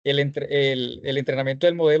 el entrenamiento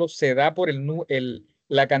del modelo se da por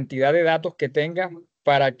la cantidad de datos que tenga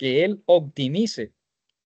para que él optimice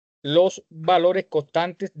los valores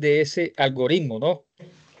constantes de ese algoritmo, ¿no?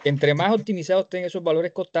 Entre más optimizados estén esos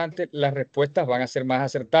valores constantes, las respuestas van a ser más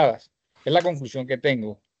acertadas. Es la conclusión que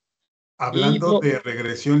tengo. Y Hablando de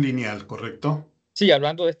regresión lineal, ¿correcto? sí,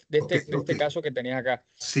 hablando Ok, de ok. este caso que tenías acá.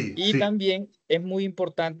 Sí, Y sí. también es muy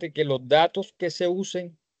importante que los datos que se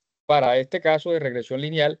usen para este caso de regresión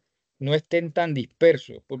lineal no estén tan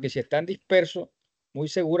dispersos, porque si están dispersos, muy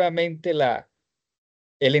seguramente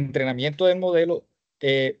el entrenamiento del modelo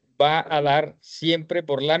va a dar siempre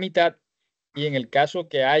por la mitad y en el caso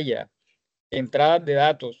que haya entradas de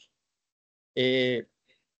datos eh,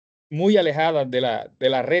 muy alejadas de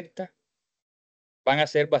la recta, van a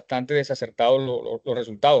ser bastante desacertados los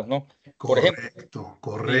resultados, ¿no? Por ejemplo, Correcto,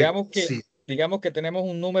 correcto, sí. digamos que tenemos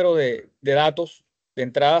un número de datos de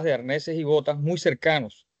entradas de arneses y botas muy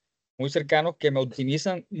cercanos que me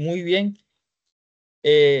optimizan muy bien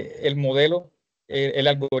el modelo, el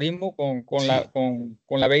algoritmo Sí,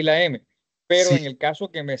 con la B y la M. Pero sí, en el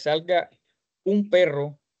caso que me salga un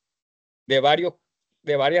perro de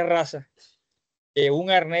de varias razas, un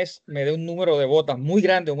arnés me dé un número de botas muy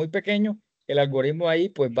grande o muy pequeño, el algoritmo ahí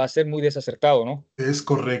pues va a ser muy desacertado, ¿no? es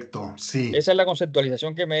correcto, sí, Esa es la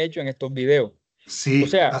conceptualización que me he hecho en estos videos. O sí,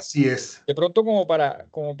 sea, así es. de pronto como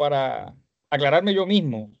para aclararme yo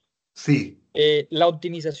mismo, Sí, la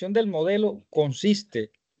optimización del modelo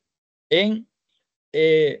consiste en,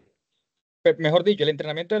 eh, mejor dicho, el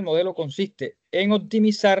entrenamiento del modelo consiste en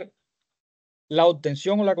optimizar la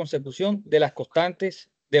obtención o la consecución de las constantes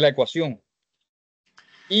de la ecuación.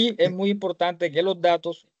 Y es muy importante que los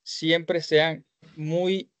datos siempre sean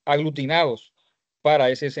muy aglutinados para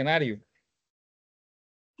ese escenario.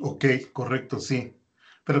 ok, correcto, sí.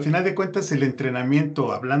 Pero al final de cuentas, el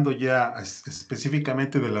entrenamiento, hablando ya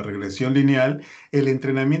específicamente de la regresión lineal, el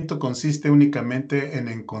entrenamiento consiste únicamente en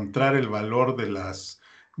encontrar el valor de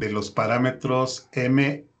los parámetros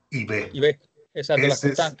M y B. Y ves, exacto, las Ese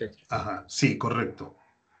es, constantes. ajá, sí, correcto.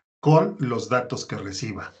 Con los datos que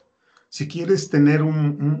reciba. Si quieres tener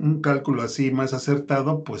un cálculo así más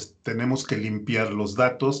acertado, pues tenemos que limpiar los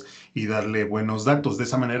datos y darle buenos datos. De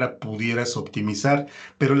esa manera pudieras optimizar,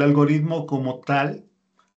 pero el algoritmo como tal,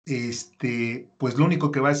 pues lo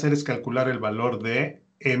único que va a hacer es calcular el valor de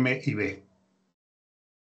M y B.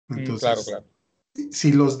 Claro, Entonces, claro.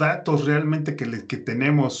 si los datos realmente que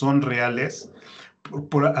tenemos son reales,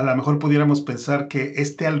 a lo mejor pudiéramos pensar que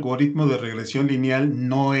este algoritmo de regresión lineal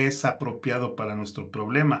no es apropiado para nuestro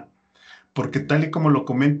problema, porque tal y como lo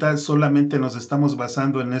comenta, solamente nos estamos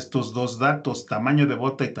basando en estos dos datos, tamaño de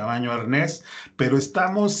bota y tamaño arnés, pero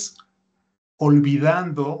estamos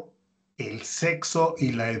olvidando el sexo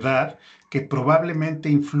y la edad que probablemente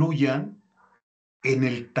influyan en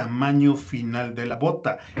el tamaño final de la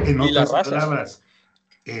bota. En Y las otras razas. palabras,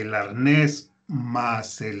 el arnés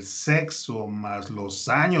más el sexo más los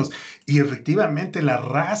años y efectivamente la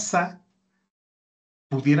raza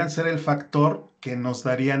pudieran ser el factor que nos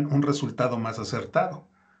darían un resultado más acertado.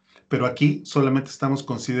 Pero aquí solamente estamos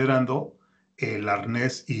considerando el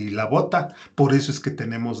arnés y la bota. Por eso es que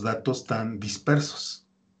tenemos datos tan dispersos.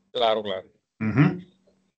 Claro, claro. Ujú.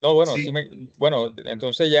 No, bueno, Sí, bueno,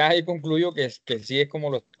 entonces ya ahí concluyo que sí es como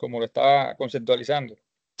lo estaba conceptualizando.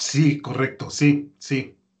 sí, correcto, sí,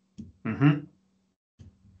 sí. Ujú.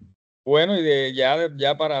 Bueno, y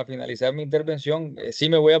ya para finalizar mi intervención, sí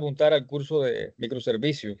me voy a apuntar al curso de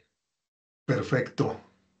microservicios. Perfecto,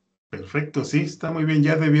 perfecto, sí, está muy bien.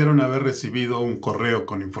 Ya debieron haber recibido un correo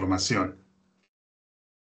con información.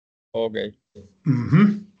 Ok.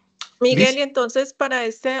 Ujú. Miguel, y Listo. entonces para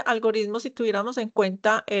este algoritmo, si tuviéramos en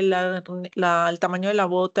cuenta el tamaño de la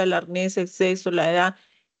bota, el arnés, el sexo, la edad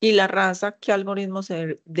y la raza, ¿qué algoritmo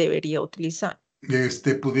se debería utilizar?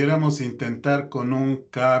 Pudiéramos intentar con un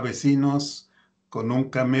K vecinos, con un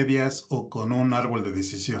K medias o con un árbol de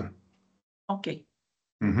decisión. Ok,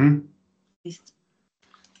 Ujú. listo.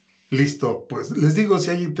 Listo, pues les digo,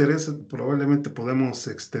 si hay interés, probablemente podemos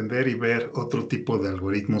extender y ver otro tipo de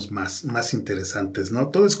algoritmos más interesantes, ¿no?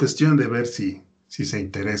 Todo es cuestión de ver si se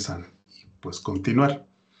interesan y pues continuar.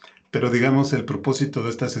 Pero digamos, el propósito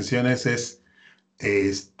de estas sesiones es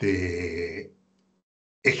este,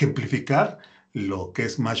 ejemplificar lo que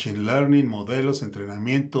es Machine Learning, modelos,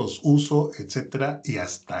 entrenamientos, uso, etcétera, y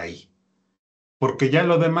hasta ahí. Porque ya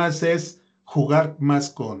lo demás es jugar más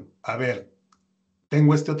con, a ver,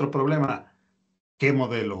 tengo este otro problema, ¿qué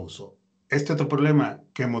modelo uso? Este otro problema,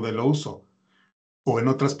 ¿qué modelo uso? O en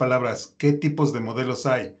otras palabras, ¿qué tipos de modelos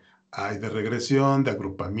hay? Hay de regresión, de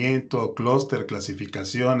agrupamiento, clúster,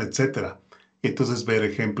 clasificación, etcétera. Y entonces ver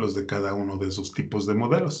ejemplos de cada uno de esos tipos de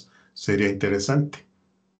modelos sería interesante.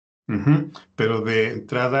 Ujú. Pero de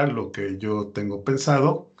entrada, lo que yo tengo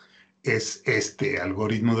pensado es este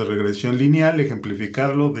algoritmo de regresión lineal,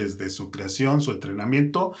 ejemplificarlo desde su creación, su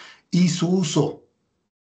entrenamiento y su uso.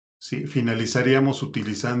 ¿Sí? Finalizaríamos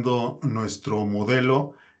utilizando nuestro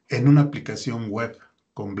modelo en una aplicación web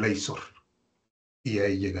con Blazor y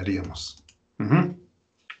ahí llegaríamos. Ujú.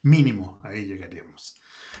 Mínimo, ahí llegaríamos.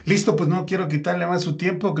 Listo, pues no quiero quitarle más su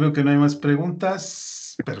tiempo, creo que no hay más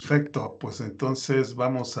preguntas. Perfecto, pues entonces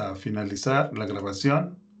vamos a finalizar la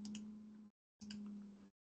grabación.